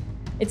Prin,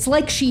 it's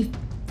like she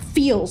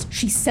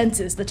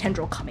senses the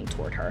tendril coming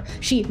toward her.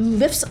 She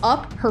lifts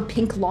up her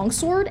pink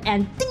longsword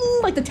and ding,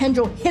 like the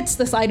tendril hits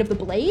the side of the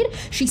blade.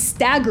 She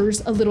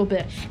staggers a little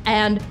bit,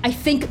 and I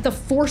think the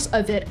force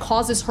of it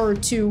causes her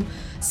to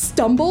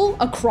stumble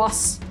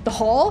across the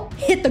hall,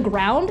 hit the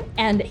ground,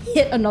 and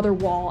hit another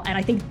wall, and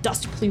I think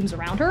dust plumes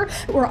around her.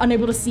 We're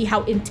unable to see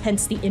how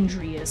intense the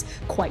injury is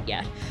quite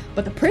yet.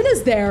 But the Prin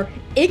is there,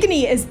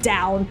 Igni is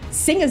down,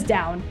 Sing is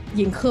down,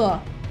 Yinghe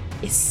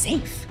is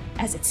safe,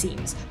 as it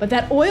seems. But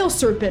that oil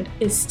serpent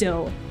is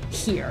still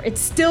here.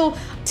 It's still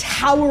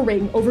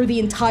towering over the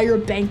entire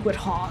banquet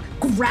hall,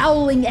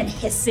 growling and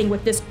hissing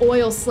with this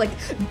oil slick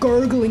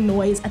gurgling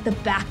noise at the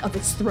back of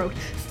its throat,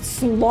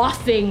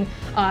 sloughing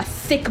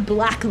thick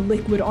black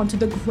liquid onto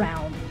the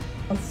ground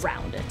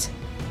around it.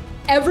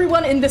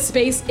 Everyone in this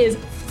space is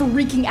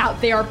freaking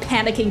out. They are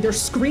panicking. They're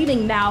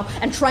screaming now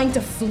and trying to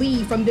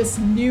flee from this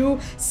new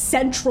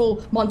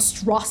central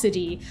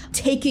monstrosity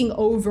taking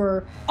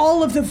over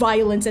all of the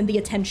violence and the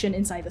attention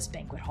inside this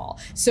banquet hall.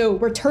 So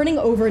we're turning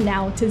over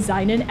now to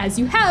Zynon as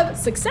you have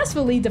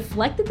successfully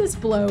deflected this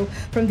blow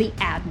from the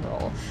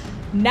Admiral.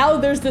 Now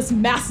there's this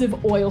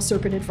massive oil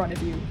serpent in front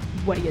of you.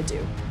 What do you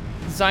do?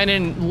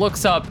 Zynon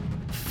looks up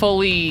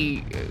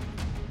fully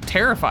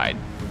terrified.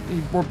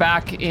 We're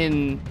back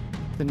in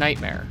the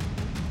nightmare.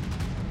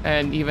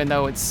 And even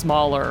though it's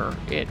smaller,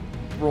 it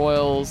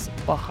roils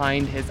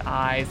behind his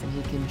eyes and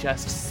he can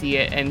just see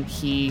it, and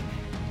he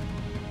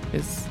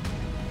is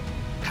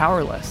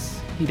powerless.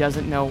 He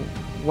doesn't know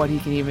what he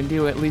can even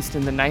do. At least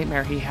in the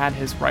nightmare, he had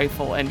his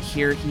rifle, and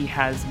here he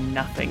has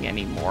nothing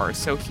anymore.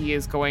 So he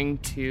is going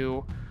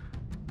to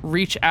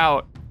reach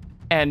out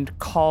and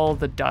call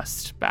the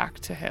dust back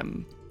to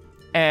him.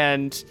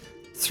 And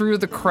through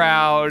the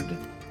crowd,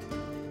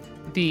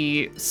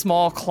 the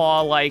small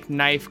claw-like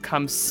knife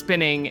comes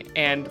spinning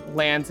and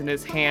lands in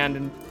his hand,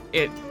 and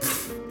it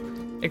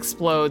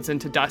explodes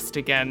into dust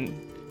again.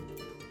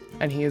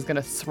 And he is going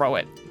to throw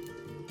it.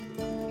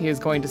 He is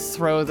going to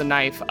throw the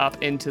knife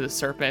up into the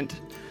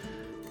serpent.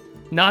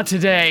 Not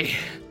today.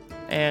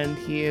 And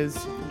he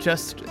is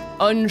just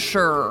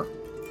unsure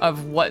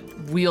of what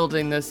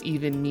wielding this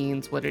even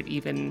means, what it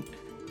even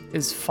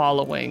is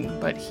following.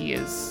 But he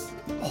is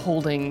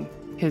holding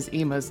his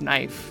Ima's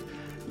knife,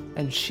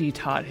 and she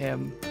taught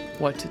him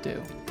what to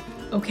do.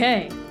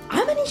 Okay.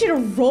 I'm gonna need you to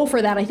roll for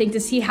that, I think,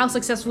 to see how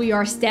successful you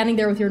are standing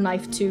there with your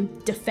knife to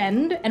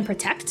defend and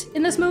protect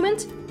in this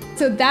moment.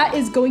 So that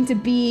is going to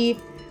be...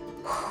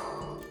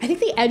 I think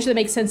the edge that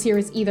makes sense here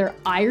is either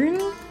iron...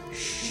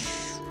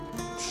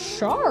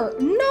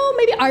 No,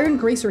 maybe iron,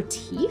 grace, or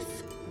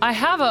teeth? I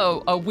have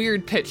a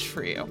weird pitch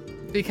for you,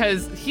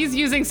 because he's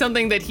using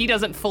something that he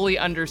doesn't fully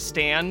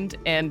understand,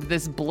 and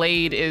this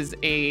blade is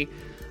a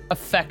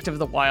effect of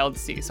the wild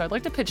sea. So I'd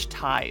like to pitch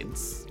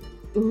tides.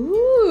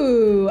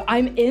 Ooh,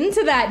 I'm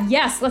into that.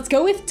 Yes, let's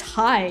go with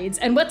tides.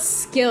 And what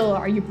skill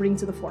are you bringing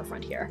to the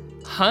forefront here?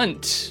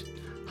 Hunt.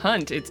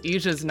 It's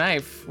Isha's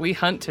knife. We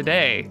hunt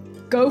today.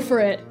 Go for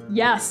it.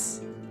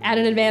 Yes. Add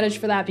an advantage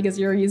for that because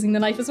you're using the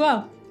knife as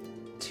well.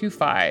 2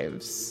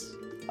 5s.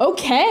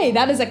 Okay,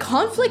 that is a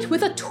conflict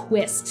with a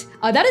twist.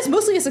 That is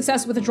mostly a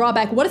success with a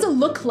drawback. What does it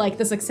look like,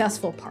 the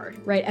successful part,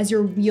 right? As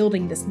you're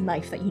wielding this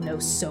knife that you know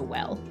so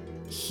well.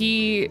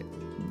 He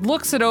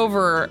looks it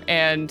over,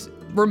 and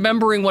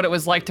remembering what it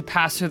was like to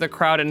pass through the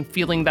crowd and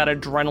feeling that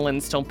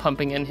adrenaline still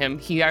pumping in him,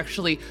 he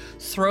actually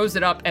throws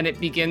it up, and it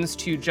begins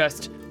to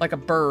just, like a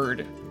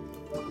bird,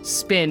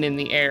 spin in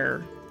the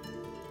air.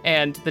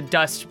 And the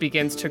dust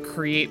begins to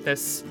create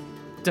this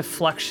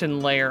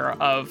deflection layer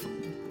of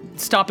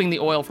stopping the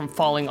oil from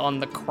falling on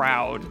the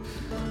crowd.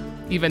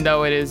 Even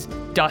though it is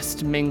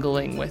dust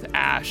mingling with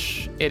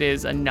ash, it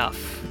is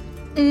enough.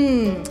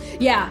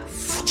 Yeah.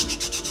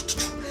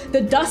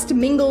 The dust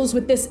mingles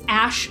with this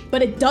ash,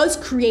 but it does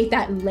create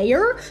that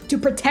layer to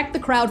protect the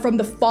crowd from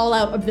the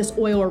fallout of this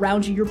oil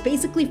around you. You're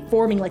basically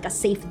forming like a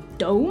safe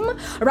dome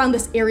around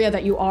this area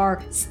that you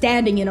are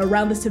standing in,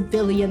 around the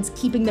civilians,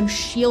 keeping them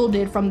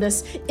shielded from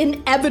this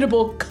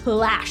inevitable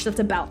clash that's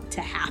about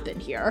to happen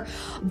here.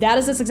 That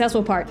is the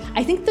successful part.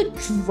 I think the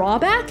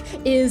drawback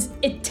is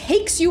it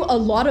takes you a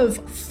lot of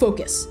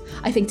focus,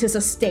 I think, to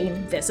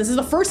sustain this. This is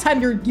the first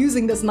time you're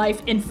using this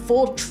knife in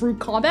full true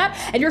combat,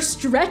 and you're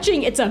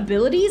stretching its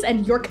abilities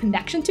and your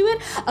connection to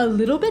it a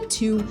little bit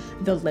to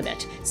the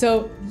limit.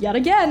 So yet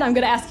again, I'm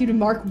gonna ask you to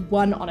mark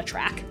 1 on a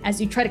track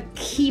as you try to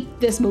keep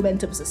this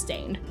momentum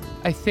sustained.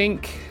 I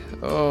think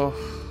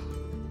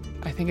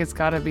it's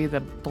gotta be the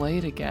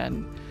blade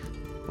again,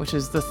 which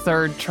is the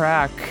 3rd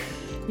track.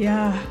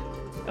 Yeah,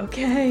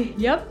 okay,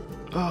 yep.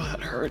 Oh, that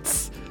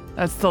hurts.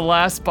 That's the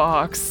last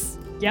box.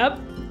 Yep.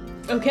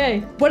 Okay,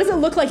 what does it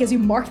look like as you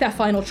mark that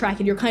final track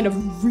and you're kind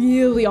of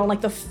really on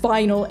like the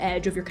final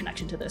edge of your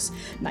connection to this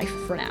knife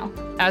for now?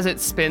 As it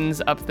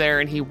spins up there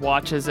and he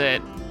watches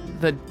it,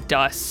 the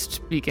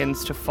dust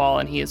begins to fall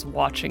and he is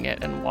watching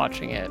it,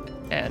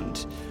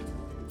 and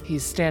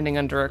he's standing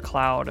under a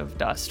cloud of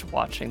dust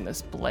watching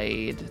this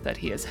blade that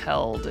he has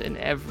held in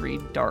every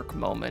dark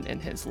moment in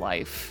his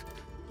life.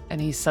 And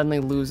he suddenly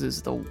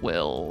loses the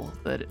will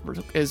that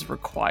is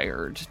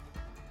required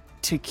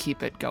to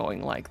keep it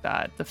going like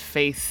that. The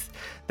faith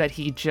that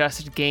he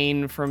just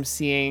gained from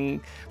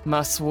seeing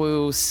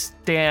Maswu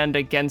stand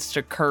against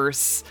a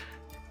curse.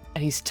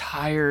 And he's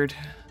tired.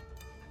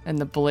 And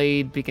the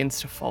blade begins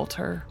to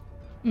falter.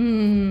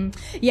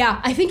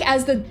 Yeah, I think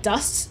as the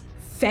dust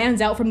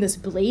fans out from this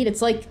blade,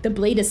 it's like the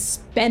blade is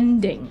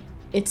spending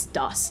its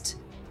dust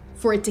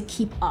for it to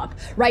keep up,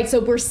 right?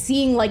 So we're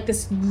seeing like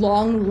this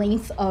long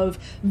length of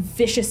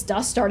vicious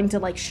dust starting to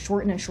like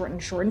shorten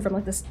from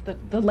like this,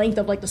 the length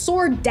of like the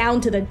sword down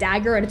to the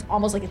dagger, and it's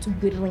almost like it's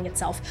whittling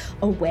itself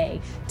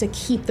away to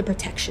keep the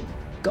protection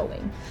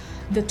going.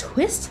 The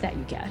twist that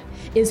you get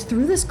is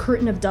through this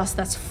curtain of dust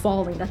that's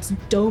falling, that's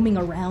doming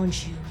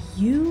around you,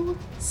 you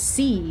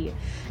see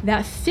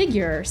that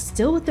figure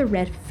still with the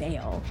red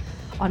veil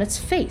on its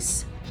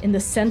face in the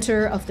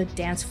center of the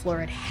dance floor.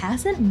 It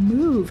hasn't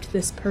moved,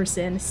 this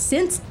person,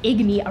 since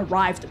Igni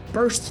arrived,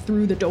 burst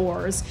through the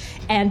doors,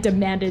 and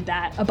demanded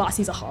that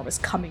Abasi Zahar was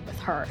coming with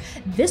her.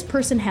 This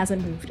person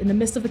hasn't moved. In the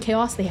midst of the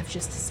chaos, they have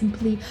just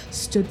simply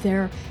stood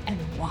there and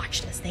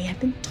watched as they had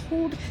been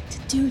told to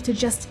do, to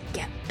just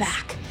get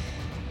back.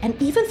 And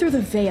even through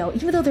the veil,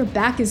 even though their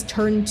back is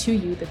turned to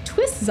you, the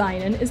twist,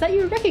 Zion, is that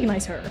you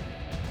recognize her.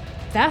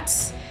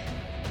 That's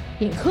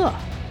Yinghe,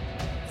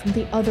 from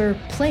the other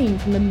plane,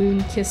 from the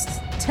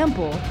moon-kissed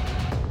temple.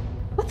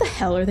 What the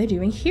hell are they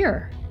doing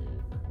here?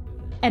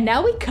 And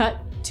now we cut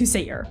to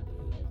Sayer.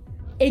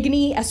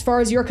 Igni, as far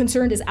as you're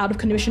concerned, is out of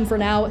commission for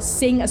now.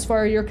 Sing, as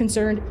far as you're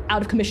concerned,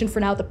 out of commission for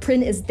now. The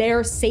Prin is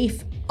there,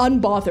 safe,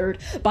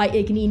 unbothered by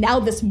Igni. Now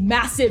this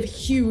massive,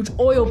 huge,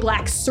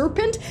 oil-black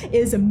serpent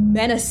is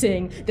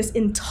menacing this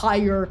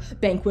entire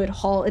banquet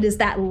hall. It is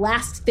that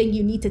last thing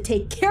you need to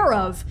take care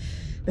of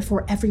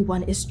before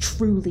everyone is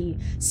truly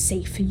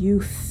safe.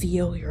 You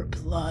feel your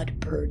blood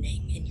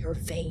burning in your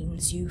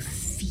veins. You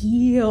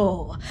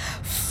feel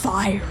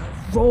fire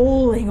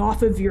rolling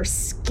off of your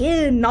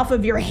skin, off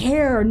of your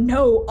hair,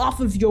 no, off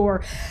of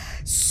your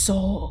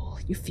soul.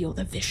 You feel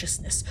the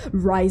viciousness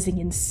rising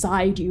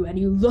inside you, and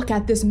you look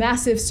at this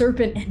massive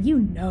serpent, and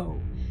you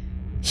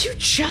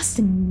just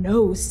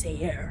know,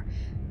 Sayer,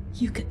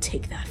 you could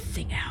take that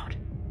thing out.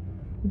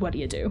 What do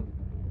you do?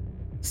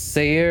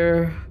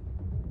 Sayer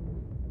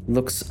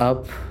looks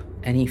up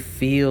and he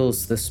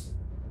feels this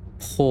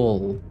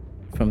pull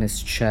from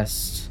his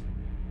chest,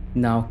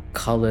 now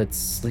colored,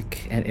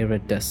 slick, and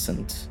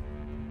iridescent.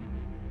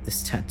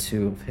 This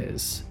tattoo of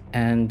his.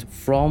 And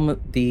from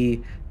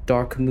the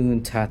dark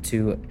moon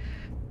tattoo,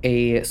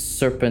 a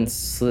serpent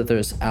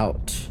slithers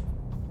out,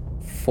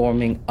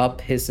 forming up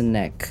his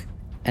neck,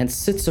 and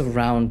sits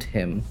around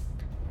him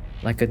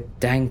like a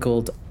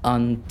dangled,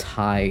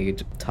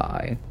 untied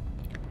tie.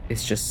 It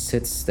just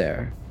sits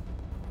there,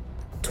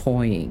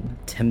 toying,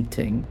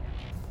 tempting.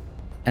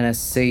 And as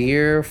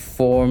Sayer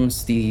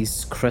forms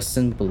these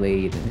crescent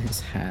blade in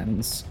his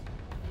hands,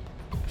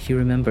 he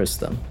remembers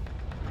them.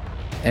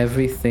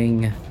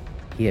 Everything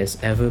he has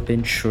ever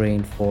been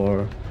trained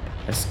for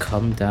has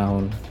come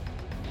down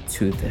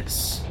to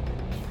this.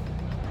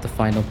 The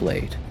final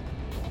blade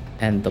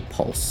and the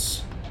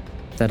pulse.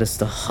 That is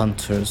the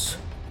hunter's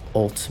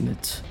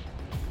ultimate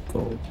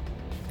goal.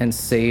 And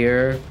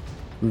Sayer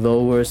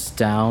lowers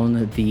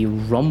down. The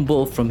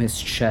rumble from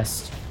his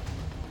chest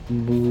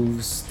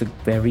moves the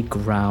very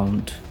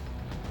ground,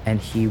 and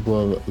he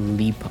will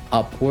leap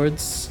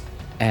upwards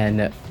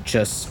and,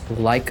 just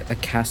like a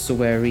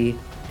cassowary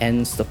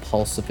ends the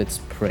pulse of its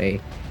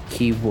prey,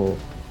 he will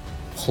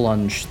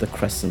plunge the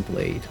crescent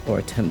blade, or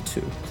attempt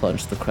to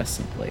plunge the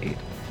crescent blade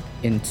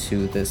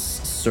into this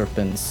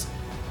serpent's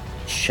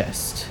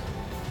chest.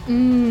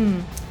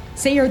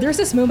 Sayer, there's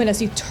this moment as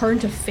you turn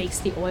to face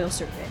the oil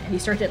serpent and you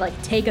start to like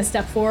take a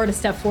step forward,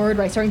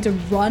 right? Starting to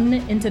run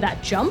into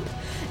that jump,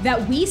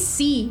 that we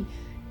see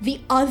the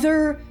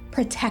other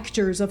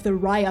protectors of the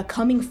Raya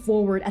coming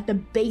forward at the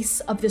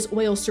base of this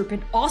oil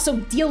serpent, also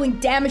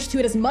dealing damage to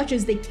it as much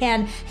as they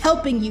can,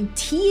 helping you,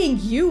 teeing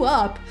you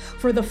up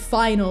for the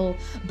final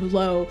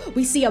blow.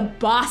 We see a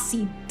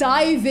Bossy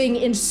diving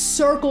in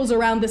circles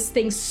around this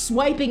thing,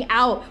 swiping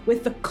out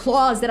with the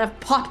claws that have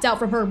popped out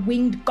from her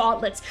winged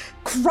gauntlets,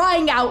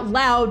 crying out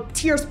loud,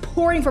 tears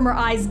pouring from her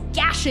eyes,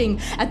 gashing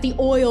at the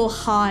oil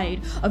hide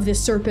of this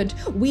serpent.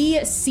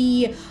 We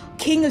see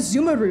King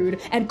Azumarud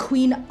and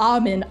Queen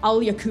Amin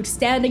Al-Yakut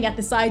standing at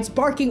the sides,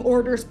 barking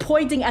orders,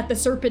 pointing at the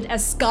serpent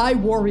as sky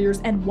warriors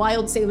and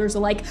wild sailors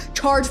alike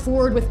charge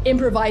forward with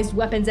improvised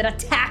weapons and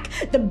attack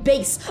the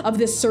base of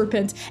this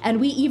serpent. And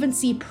we even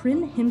see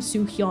Prin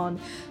Him-Soo-Hyun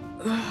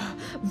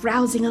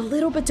rousing a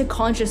little bit to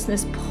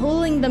consciousness,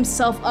 pulling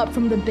themselves up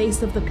from the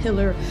base of the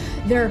pillar,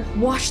 their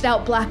washed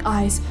out black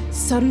eyes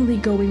suddenly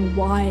going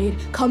wide,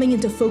 coming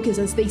into focus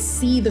as they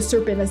see the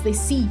serpent, as they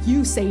see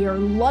you, Sayer,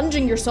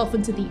 lunging yourself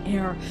into the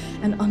air.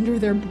 And under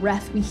their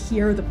breath, we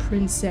hear the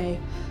prince say,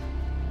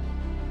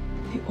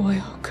 "The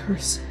oil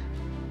curse.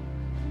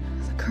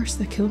 The curse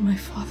that killed my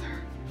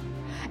father."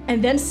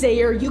 And then,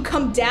 Sayer, you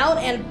come down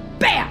and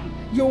BAM!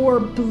 Your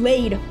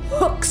blade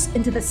hooks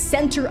into the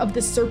center of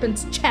the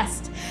serpent's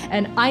chest,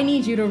 and I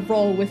need you to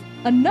roll with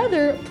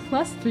another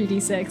plus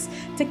 3d6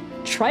 to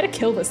try to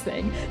kill this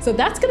thing. So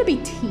that's gonna be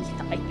teeth,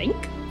 I think.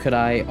 Could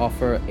I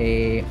offer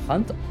a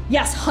hunt?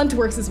 Yes, hunt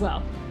works as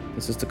well.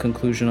 This is the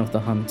conclusion of the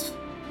hunt.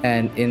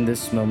 And in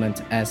this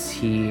moment, as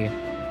he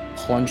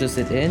plunges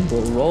it in,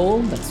 we'll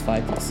roll. That's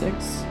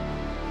 5d6.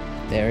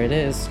 There it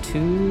is.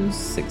 2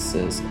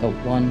 6s, a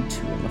 1,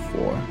 2, and a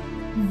 4.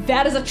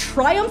 That is a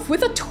triumph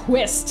with a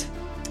twist.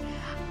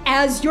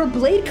 As your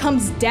blade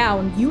comes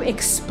down, you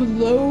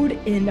explode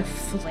in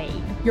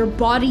flame. Your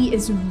body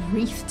is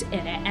wreathed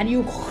in it, and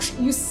you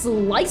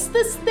slice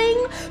this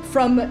thing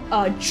from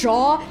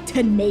jaw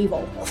to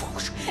navel,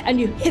 and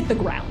you hit the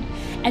ground,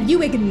 and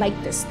you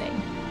ignite this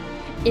thing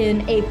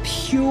in a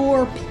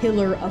pure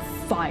pillar of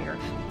fire.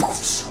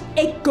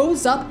 It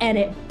goes up and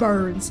it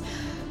burns.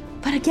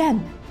 But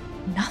again,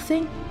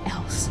 nothing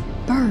else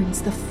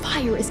burns. The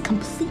fire is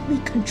completely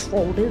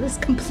controlled. It is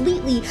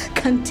completely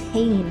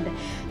contained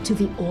to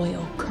the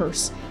oil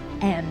curse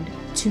and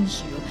to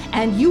you.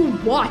 And you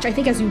watch, I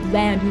think as you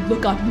land, you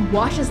look up, you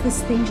watch as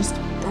this thing just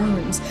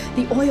burns.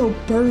 The oil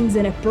burns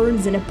and it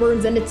burns and it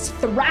burns, and it's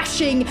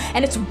thrashing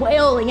and it's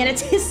wailing and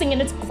it's hissing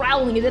and it's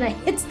growling, and then it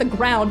hits the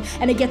ground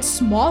and it gets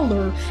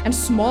smaller and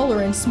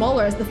smaller and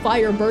smaller as the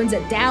fire burns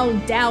it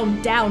down,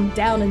 down, down,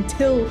 down,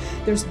 until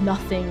there's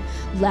nothing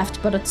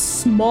left but a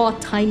small,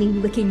 tiny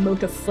licking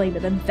mote of flame,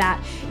 and then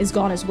that is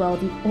gone as well.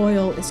 The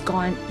oil is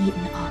gone,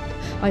 eaten up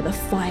by the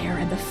fire,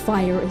 and the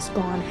fire is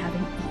gone,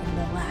 having eaten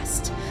the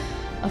last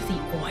of the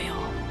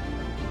oil.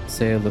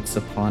 Sayer looks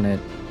upon it,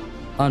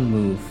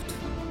 unmoved,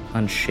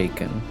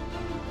 unshaken,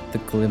 the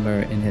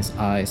glimmer in his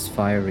eyes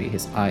fiery,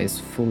 his eyes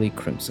fully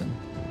crimson,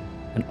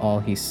 and all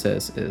he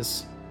says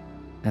is,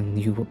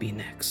 "And you will be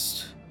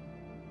next."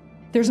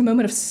 There's a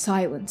moment of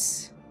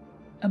silence,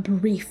 a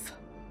brief,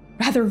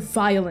 rather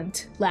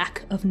violent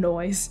lack of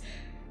noise,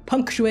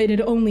 punctuated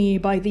only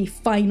by the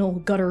final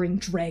guttering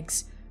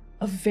dregs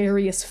of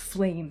various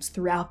flames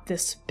throughout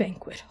this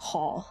banquet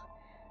hall.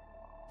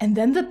 And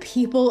then the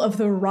people of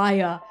the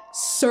Raya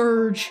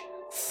surge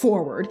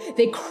forward.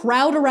 They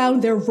crowd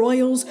around their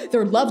royals,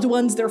 their loved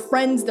ones, their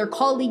friends, their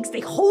colleagues. They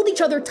hold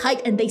each other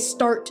tight and they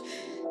start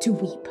to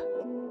weep.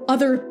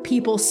 Other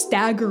people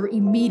stagger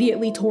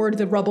immediately toward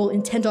the rubble,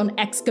 intent on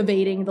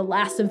excavating the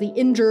last of the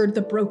injured,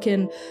 the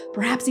broken,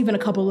 perhaps even a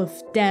couple of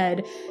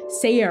dead.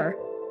 Sayer,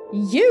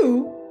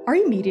 you are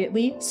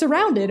immediately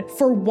surrounded,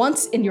 for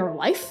once in your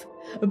life,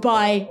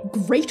 by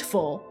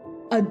grateful,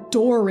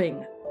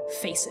 adoring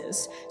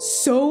faces.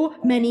 So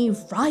many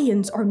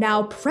Ryans are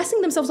now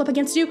pressing themselves up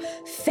against you,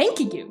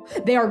 thanking you.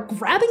 They are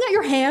grabbing at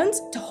your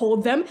hands to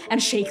hold them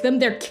and shake them.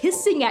 They're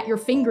kissing at your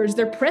fingers.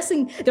 They're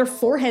pressing their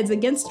foreheads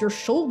against your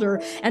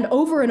shoulder. And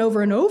over and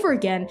over and over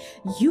again,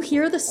 you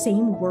hear the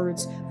same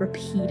words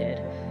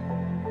repeated.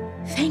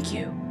 Thank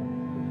you.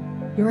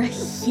 You're a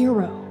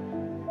hero.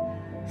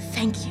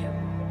 Thank you.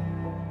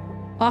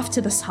 Off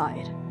to the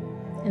side,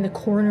 in the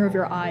corner of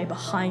your eye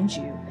behind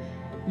you,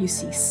 you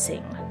see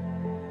Sing,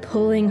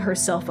 pulling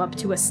herself up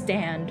to a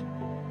stand,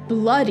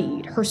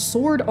 bloodied, her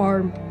sword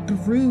arm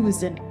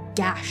bruised and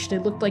gashed.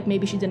 It looked like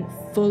maybe she didn't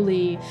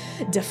fully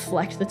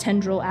deflect the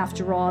tendril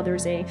after all.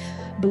 There's a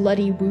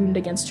bloody wound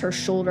against her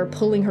shoulder,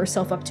 pulling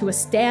herself up to a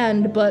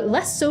stand, but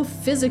less so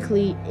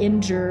physically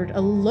injured,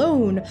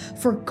 alone,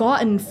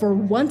 forgotten for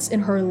once in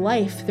her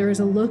life. There is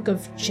a look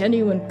of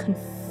genuine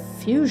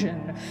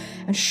confusion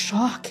and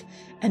shock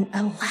and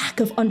a lack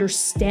of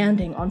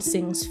understanding on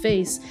Sing's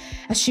face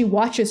as she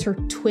watches her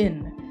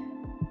twin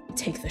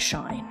take the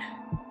shine.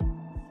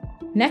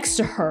 Next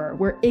to her,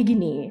 where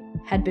Igni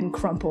had been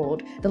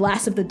crumpled, the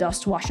last of the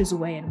dust washes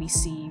away and we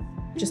see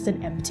just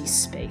an empty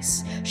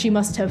space. She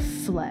must have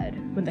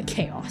fled when the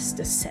chaos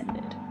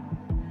descended.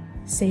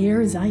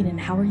 Sayer, Zynon,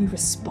 how are you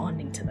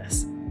responding to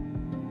this?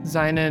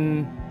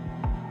 Zynon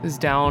is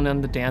down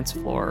on the dance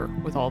floor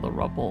with all the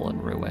rubble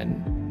and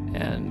ruin,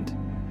 and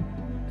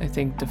I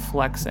think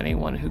deflects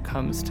anyone who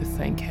comes to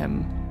thank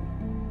him,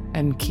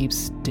 and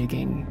keeps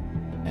digging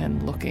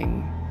and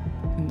looking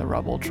in the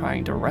rubble,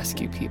 trying to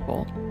rescue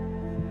people.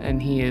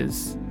 And he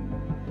is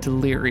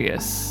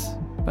delirious,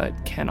 but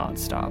cannot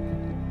stop.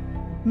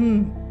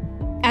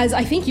 As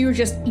I think you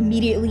just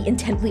immediately,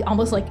 intently,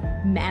 almost like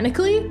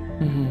manically,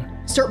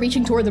 start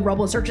reaching toward the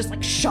rubble and start just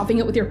like shoving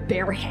it with your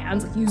bare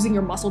hands, like using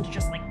your muscle to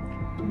just like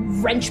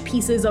wrench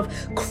pieces of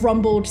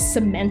crumbled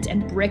cement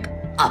and brick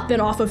up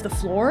and off of the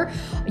floor.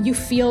 You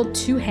feel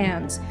two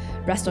hands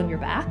rest on your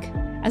back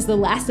as the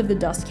last of the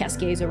dust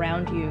cascades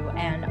around you,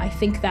 and I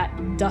think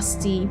that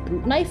dusty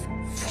boot knife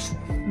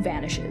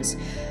vanishes.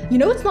 You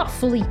know it's not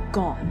fully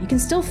gone. You can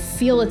still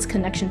feel its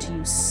connection to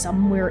you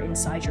somewhere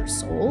inside your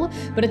soul,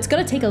 but it's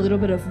gonna take a little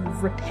bit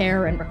of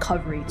repair and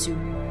recovery to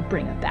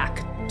bring it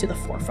back to the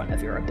forefront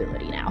of your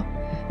ability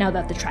now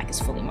that the track is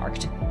fully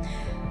marked.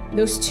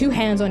 Those two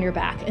hands on your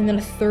back, and then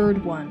a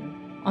third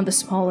one on the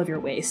small of your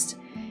waist,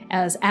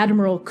 as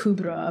Admiral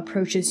Kubra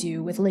approaches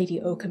you with Lady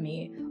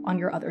Okami on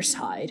your other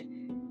side.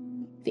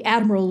 The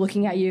Admiral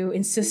looking at you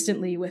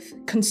insistently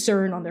with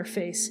concern on their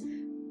face.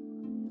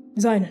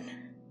 Zynon,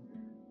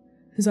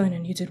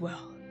 you did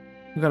well.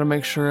 We gotta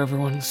make sure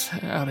everyone's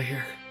out of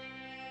here.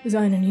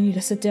 Zynon, you need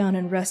to sit down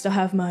and rest. I'll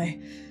have my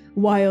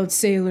wild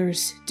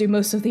sailors do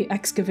most of the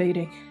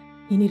excavating.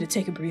 You need to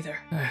take a breather.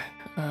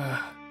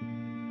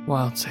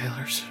 Wild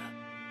sailors.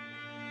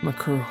 My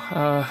crew.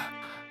 I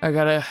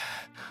gotta...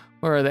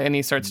 Where are they? And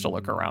he starts to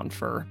look around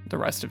for the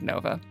rest of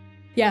Nova.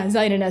 Yeah,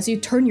 Zynon, as you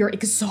turn your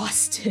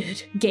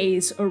exhausted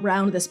gaze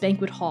around this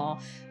banquet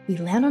hall, we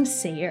land on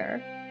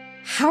Sayer.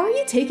 How are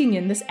you taking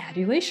in this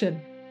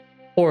adulation?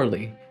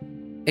 Poorly.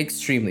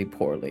 Extremely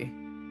poorly.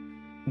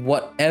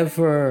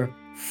 Whatever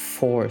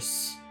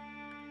force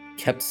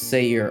kept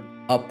Sayer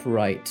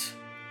upright,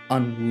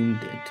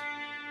 unwounded,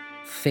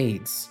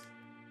 fades.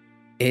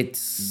 It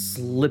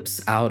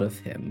slips out of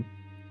him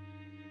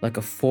like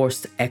a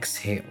forced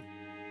exhale.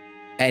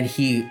 And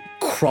he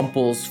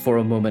crumples for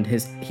a moment.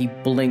 He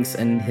blinks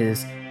and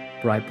his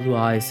bright blue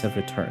eyes have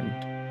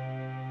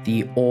returned.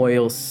 The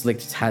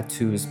oil-slicked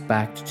tattoos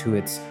back to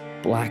its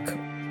black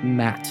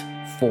matte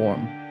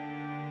form.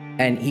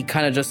 And he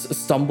kind of just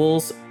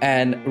stumbles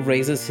and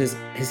raises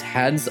his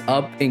hands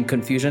up in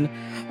confusion.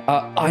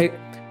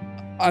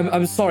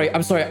 I'm sorry.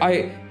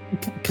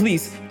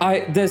 Please,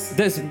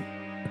 there's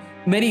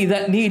many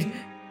that need.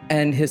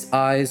 And his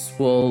eyes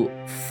will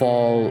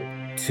fall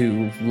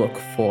to look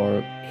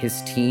for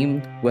his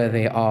team, where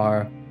they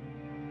are,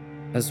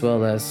 as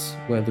well as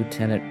where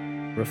Lieutenant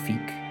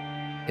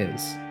Rafik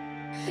is.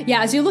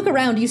 Yeah, as you look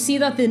around, you see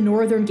that the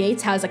northern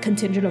gates has a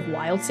contingent of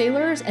wild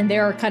sailors, and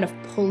they're kind of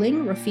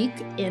pulling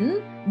Rafik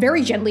in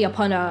very gently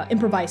upon a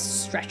improvised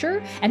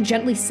stretcher and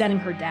gently setting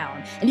her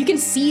down. And you can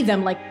see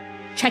them like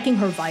checking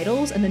her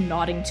vitals and then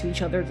nodding to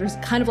each other. There's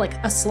kind of like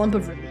a slump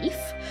of relief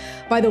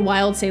by the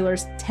wild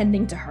sailors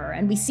tending to her,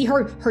 and we see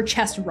her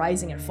chest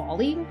rising and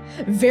falling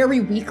very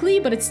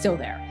weakly, but it's still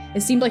there.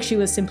 It seemed like she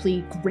was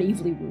simply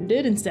gravely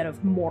wounded instead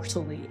of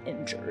mortally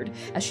injured,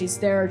 as she's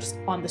there just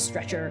on the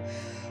stretcher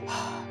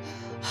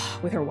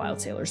with her wild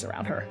sailors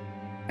around her.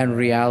 And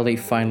reality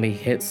finally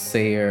hits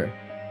Sayer,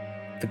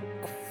 the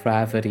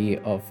gravity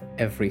of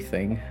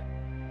everything.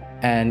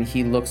 And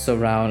he looks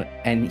around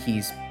and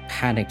he's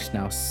panicked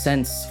now,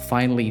 sense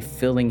finally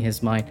filling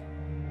his mind.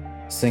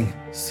 Sing,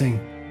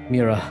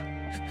 Mira,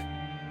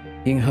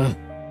 Yinghe.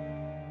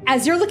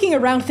 As you're looking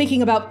around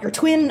thinking about your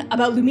twin,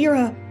 about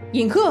Lumira,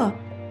 Yinghe,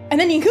 and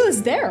then Yinghe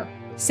is there,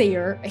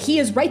 Sayer. He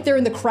is right there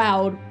in the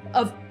crowd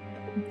of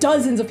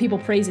dozens of people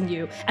praising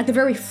you. At the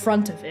very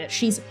front of it,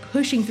 she's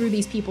pushing through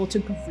these people to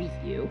greet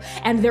you,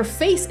 and their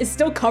face is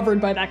still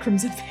covered by that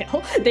crimson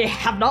veil. They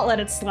have not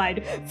let it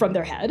slide from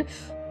their head.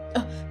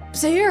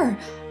 Sayer,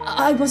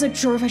 I wasn't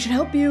sure if I should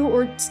help you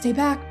or stay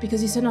back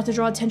because you said not to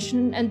draw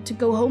attention and to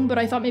go home, but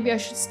I thought maybe I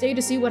should stay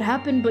to see what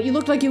happened, but you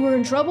looked like you were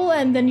in trouble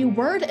and then you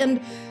weren't,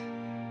 and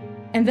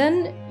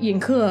then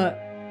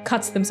Yinghe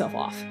cuts themselves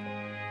off.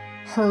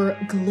 Her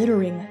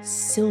glittering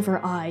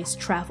silver eyes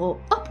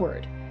travel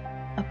upward,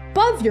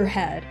 above your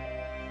head,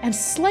 and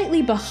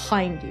slightly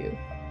behind you,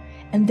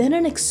 and then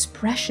an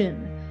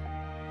expression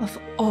of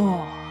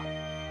awe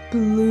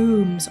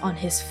blooms on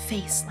his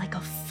face like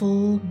a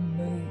full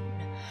moon.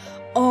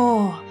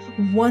 Awe,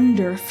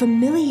 wonder,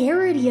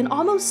 familiarity, and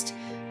almost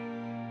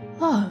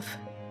love.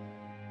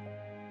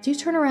 Do you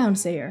turn around,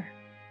 Sayer?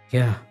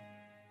 Yeah,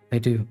 I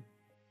do.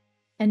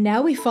 And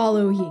now we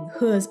follow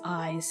Yinghe's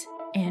eyes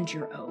and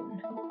your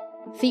own.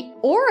 The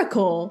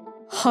Oracle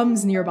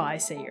hums nearby,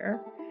 Sayer,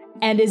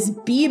 and is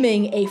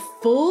beaming a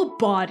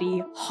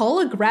full-body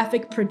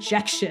holographic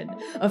projection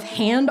of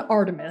Hand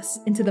Artemis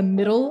into the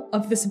middle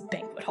of this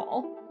banquet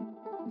hall.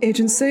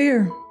 Agent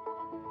Sayer,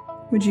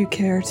 would you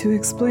care to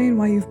explain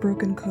why you've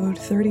broken Code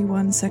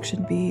 31,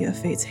 Section B of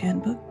Fate's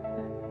Handbook?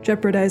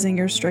 jeopardizing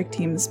your strike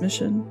team's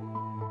mission,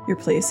 your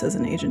place as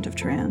an agent of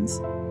trans,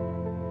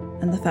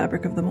 and the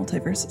fabric of the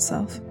multiverse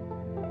itself.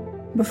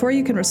 Before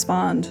you can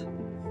respond,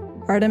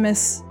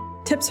 Artemis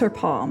tips her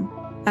palm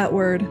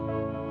outward,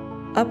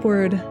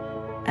 upward,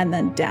 and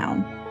then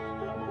down.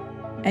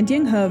 And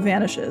Yinghe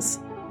vanishes,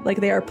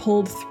 like they are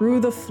pulled through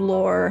the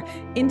floor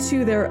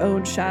into their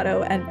own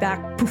shadow and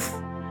back, poof,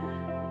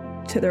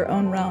 to their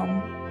own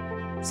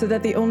realm, so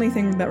that the only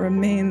thing that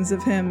remains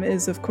of him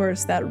is, of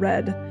course, that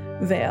red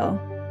veil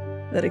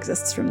that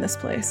exists from this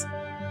place.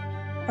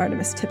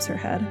 Artemis tips her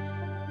head.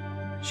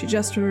 She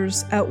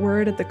gestures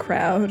outward at the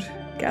crowd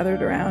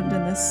gathered around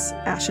in this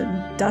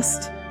ashen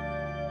dust.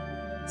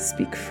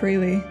 Speak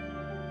freely.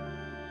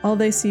 All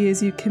they see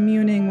is you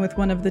communing with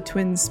one of the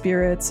twin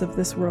spirits of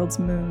this world's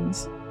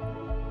moons.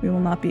 We will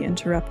not be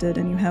interrupted,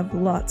 and you have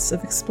lots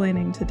of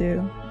explaining to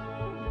do,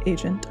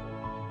 Agent.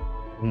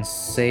 And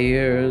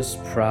Sayer's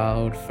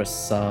proud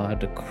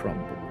facade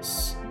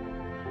crumbles.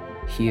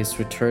 He is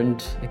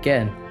returned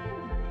again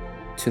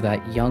to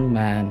that young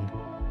man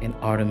in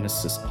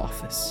Artemis's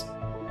office,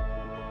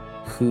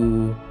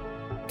 who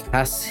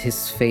casts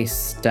his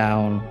face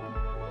down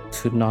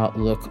to not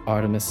look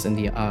Artemis in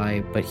the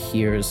eye, but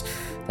hears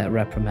that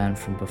reprimand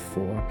from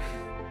before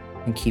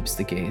and keeps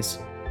the gaze.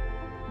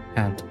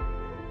 And,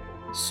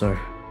 sir,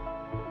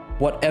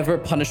 whatever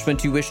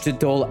punishment you wish to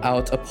dole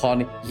out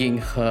upon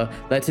Yinghe,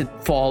 let it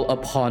fall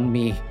upon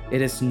me.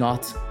 It is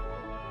not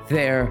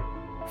their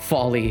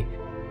folly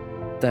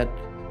that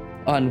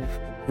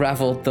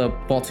unraveled the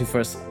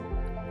multiverse.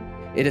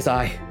 It is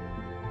I.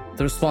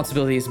 The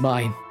responsibility is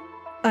mine.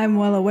 I'm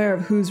well aware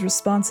of whose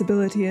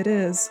responsibility it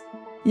is.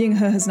 Yinghe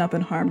has not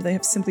been harmed. They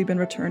have simply been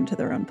returned to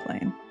their own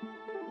plane.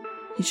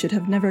 He should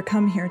have never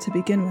come here to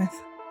begin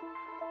with.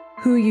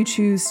 Who you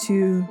choose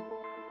to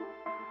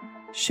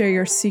share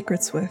your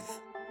secrets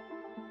with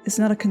is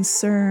not a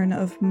concern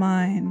of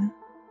mine,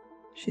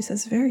 she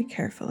says very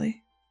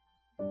carefully.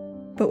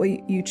 But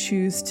what you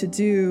choose to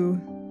do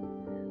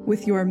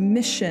with your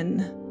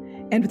mission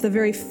and with the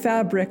very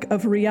fabric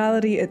of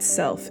reality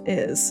itself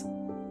is.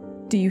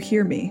 Do you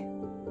hear me?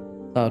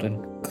 Loud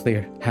and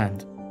clear,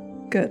 Hand.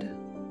 Good.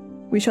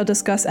 We shall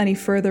discuss any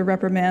further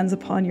reprimands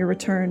upon your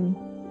return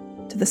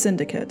to the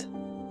Syndicate.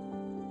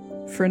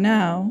 For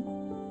now,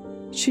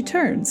 she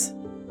turns,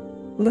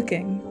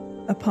 looking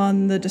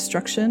upon the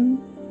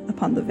destruction,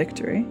 upon the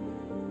victory.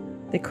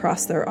 They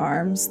cross their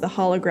arms, the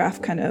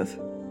holograph kind of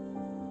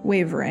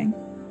wavering.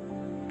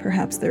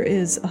 Perhaps there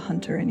is a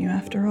hunter in you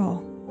after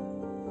all.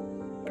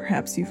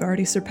 Perhaps you've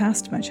already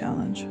surpassed my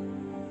challenge.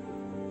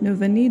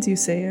 Nova needs you,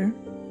 Sayer.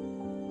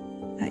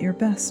 At your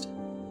best.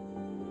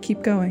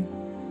 Keep going.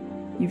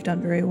 You've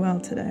done very well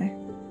today.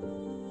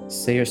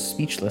 Sayer's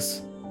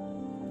speechless.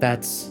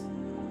 That's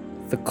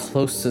the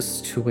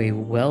closest to a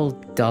well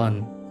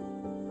done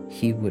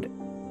he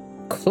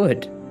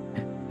could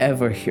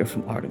ever hear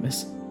from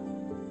Artemis.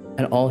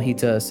 And all he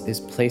does is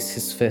place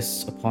his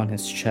fists upon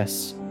his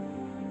chest.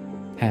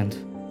 Hand,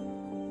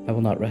 I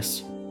will not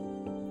rest.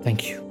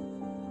 Thank you.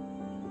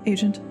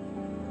 Agent.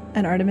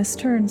 And Artemis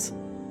turns.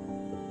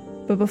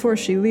 But before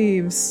she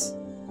leaves,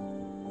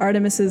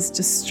 Artemis's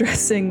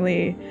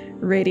distressingly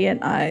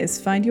radiant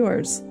eyes find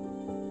yours.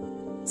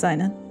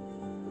 Zynon.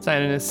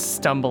 Zynon is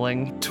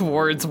stumbling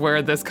towards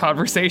where this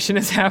conversation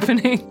is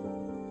happening.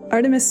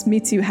 Artemis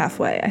meets you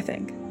halfway, I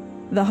think.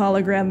 The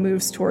hologram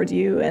moves toward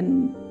you,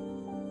 and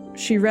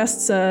she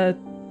rests a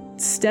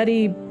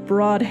steady,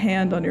 broad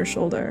hand on your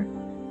shoulder.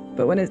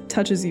 But when it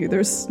touches you,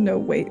 there's no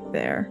weight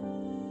there.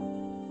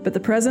 But the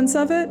presence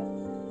of it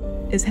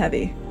is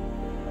heavy,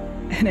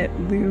 and it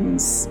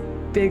looms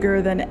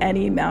bigger than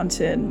any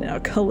mountain, a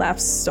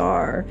collapsed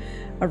star,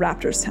 a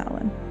raptor's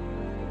talon.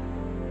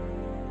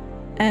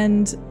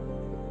 And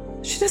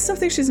she does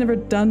something she's never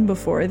done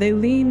before. They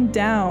lean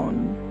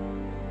down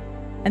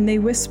and they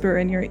whisper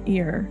in your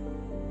ear.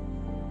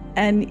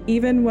 And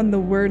even when the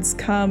words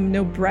come,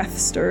 no breath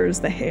stirs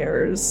the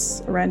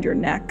hairs around your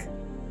neck.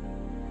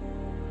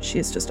 She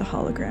is just a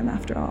hologram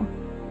after all.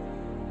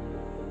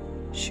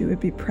 She would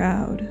be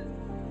proud,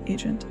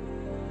 Agent.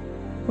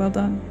 Well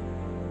done.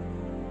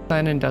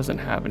 Zynon doesn't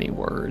have any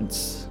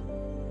words.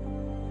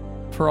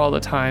 For all the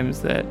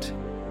times that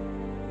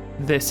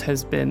this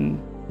has been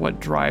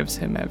what drives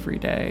him every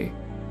day,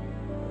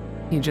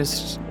 he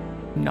just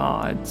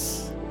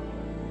nods.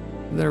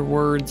 Their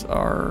words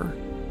are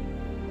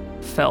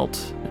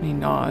felt, and he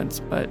nods,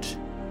 but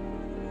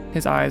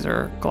his eyes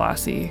are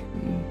glassy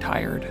and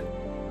tired.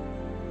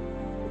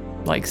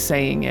 Like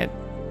saying it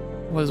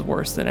was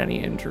worse than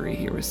any injury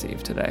he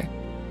received today.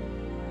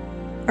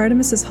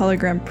 Artemis's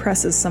hologram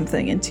presses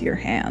something into your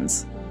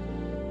hands.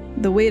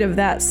 The weight of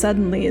that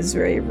suddenly is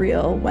very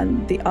real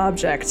when the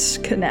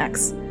object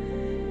connects.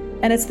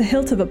 And it's the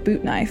hilt of a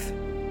boot knife.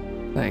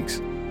 Thanks.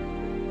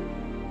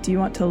 Do you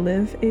want to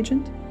live,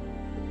 Agent?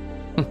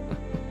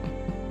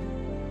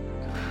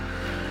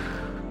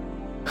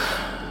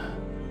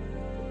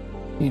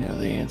 You know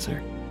the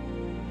answer.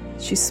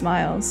 She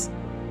smiles,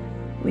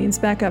 leans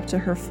back up to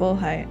her full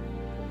height.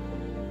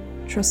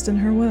 Trust in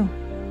her will.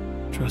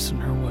 Trust in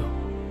her will.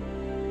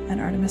 and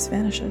Artemis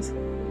vanishes.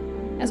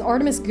 As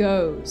Artemis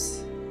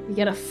goes, we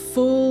get a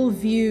full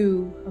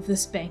view of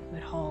this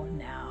banquet hall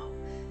now.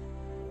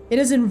 It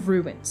is in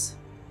ruins.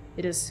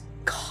 It is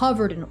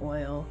covered in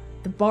oil.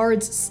 The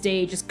bard's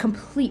stage is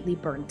completely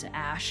burned to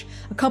ash.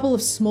 A couple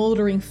of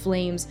smoldering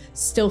flames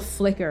still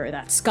flicker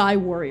that sky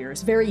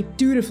warriors very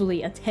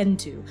dutifully attend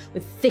to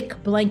with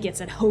thick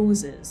blankets and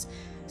hoses,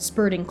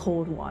 spurting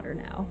cold water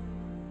now.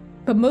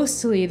 But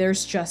mostly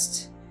there's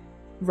just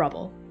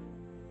rubble.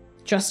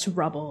 Just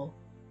rubble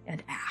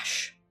and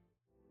ash.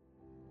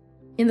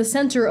 In the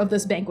center of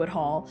this banquet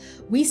hall,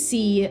 we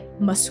see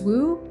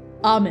Maswu,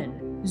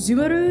 Amen,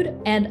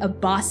 Zumarud, and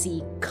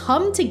Abasi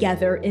come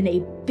together in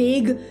a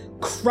big,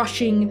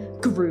 crushing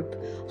group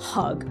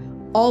hug.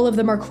 All of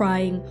them are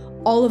crying,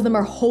 all of them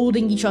are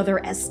holding each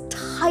other as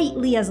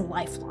tightly as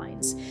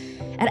lifelines.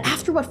 And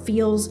after what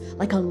feels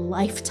like a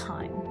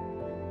lifetime,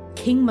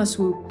 King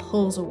Maswu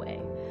pulls away,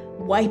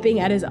 wiping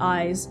at his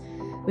eyes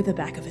with the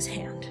back of his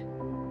hand.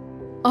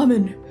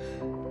 Amen,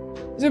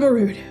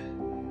 Zumarud,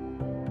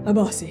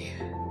 Abasi,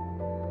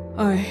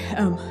 I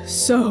am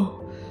so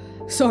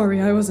sorry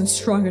I wasn't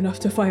strong enough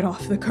to fight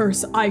off the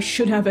curse. I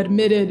should have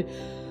admitted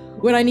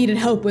when I needed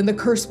help when the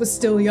curse was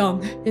still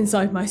young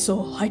inside my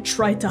soul. I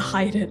tried to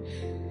hide it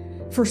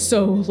for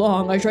so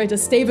long. I tried to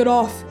stave it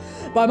off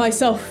by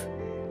myself.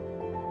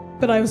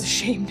 But I was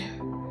ashamed.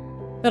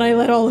 And I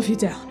let all of you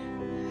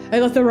down. I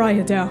let the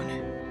Raya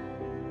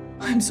down.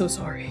 I'm so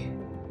sorry.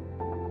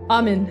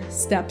 Amin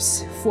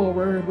steps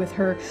forward with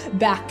her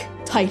back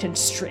tight and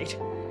straight.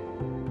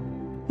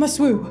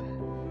 Maswu,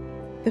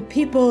 the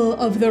people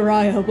of the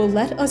Raya will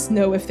let us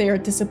know if they are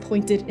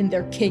disappointed in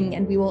their king,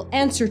 and we will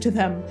answer to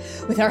them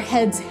with our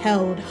heads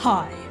held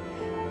high.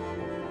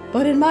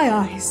 But in my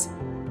eyes,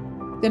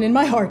 and in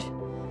my heart,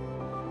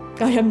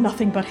 I am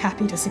nothing but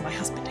happy to see my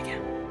husband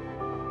again.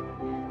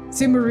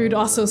 Zumarud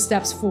also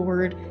steps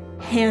forward,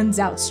 hands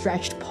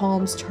outstretched,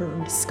 palms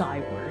turned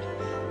skyward.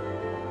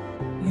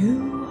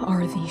 You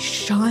are the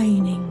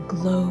shining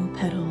glow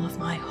petal of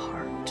my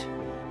heart,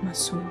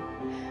 Maswu.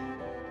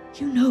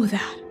 You know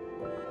that.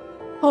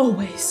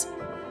 Always.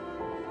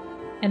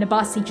 And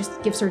Abasi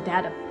just gives her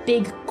dad a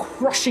big,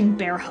 crushing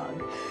bear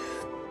hug.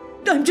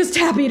 I'm just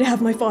happy to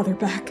have my father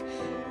back.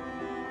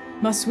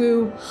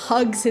 Maswu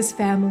hugs his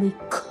family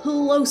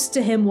close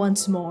to him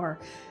once more,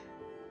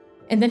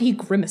 and then he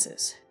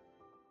grimaces.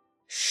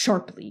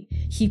 Sharply,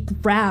 he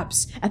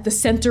grabs at the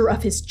center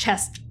of his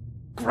chest,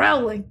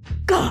 growling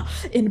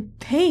in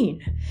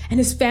pain, and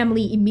his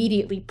family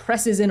immediately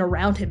presses in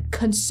around him,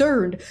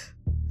 concerned.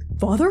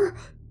 Father?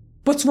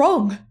 What's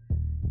wrong?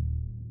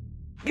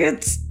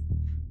 It's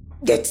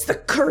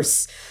the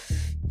curse.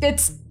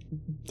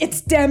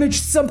 It's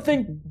damaged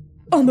something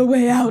on the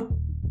way out.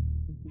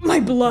 My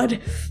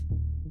blood.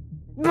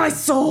 My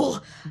soul.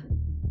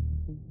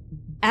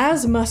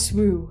 As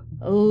Maswu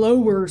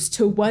lowers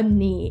to one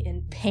knee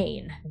in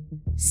pain,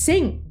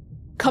 Sing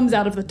comes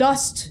out of the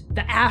dust,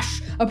 the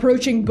ash,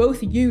 approaching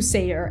both you,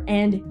 Sayer,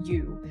 and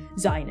you,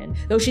 Zynon.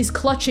 Though she's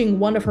clutching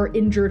one of her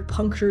injured,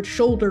 punctured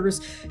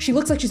shoulders, she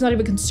looks like she's not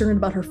even concerned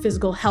about her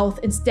physical health.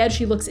 Instead,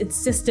 she looks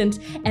insistent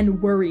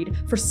and worried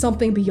for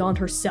something beyond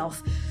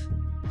herself.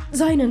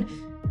 Zynon.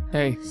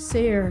 Hey.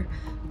 Sayer.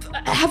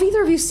 Have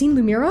either of you seen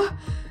Lumira?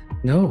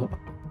 No.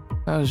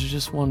 I was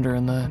just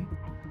wondering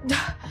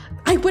that.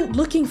 I went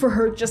looking for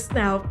her just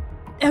now.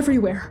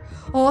 Everywhere.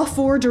 All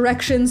 4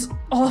 directions,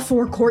 all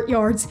 4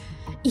 courtyards,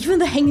 even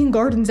the hanging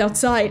gardens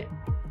outside.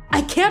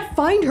 I can't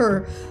find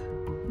her.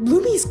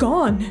 Lumi's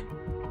gone.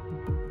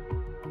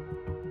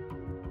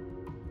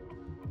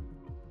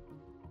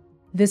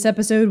 This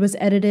episode was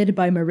edited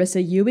by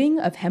Marissa Ewing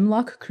of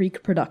Hemlock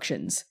Creek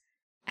Productions.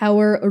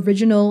 Our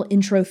original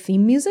intro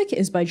theme music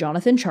is by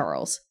Jonathan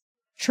Charles.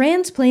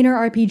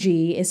 Transplanar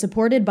RPG is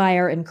supported by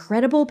our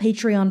incredible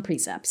Patreon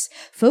precepts.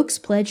 Folks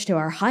pledge to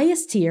our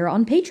highest tier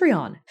on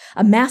Patreon.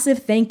 A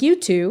massive thank you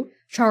to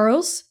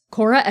Charles,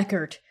 Cora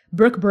Eckert,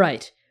 Brooke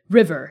Bright,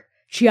 River,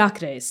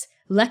 Chiakres,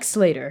 Lex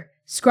Slater,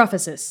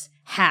 Scruffusus,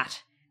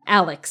 Hat,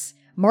 Alex,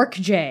 Mark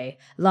J,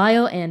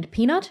 Lyle and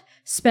Peanut,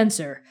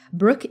 Spencer,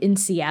 Brooke in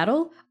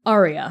Seattle,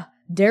 Aria,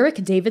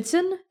 Derek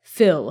Davidson,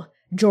 Phil,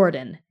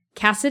 Jordan,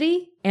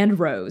 Cassidy, and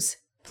Rose.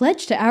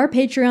 Pledge to our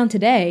Patreon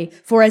today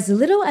for as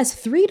little as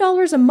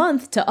 $3 a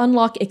month to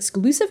unlock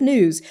exclusive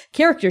news,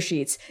 character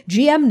sheets,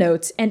 GM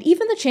notes, and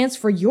even the chance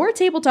for your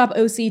tabletop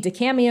OC to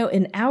cameo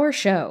in our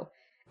show.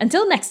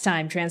 Until next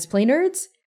time, Transplay Nerds,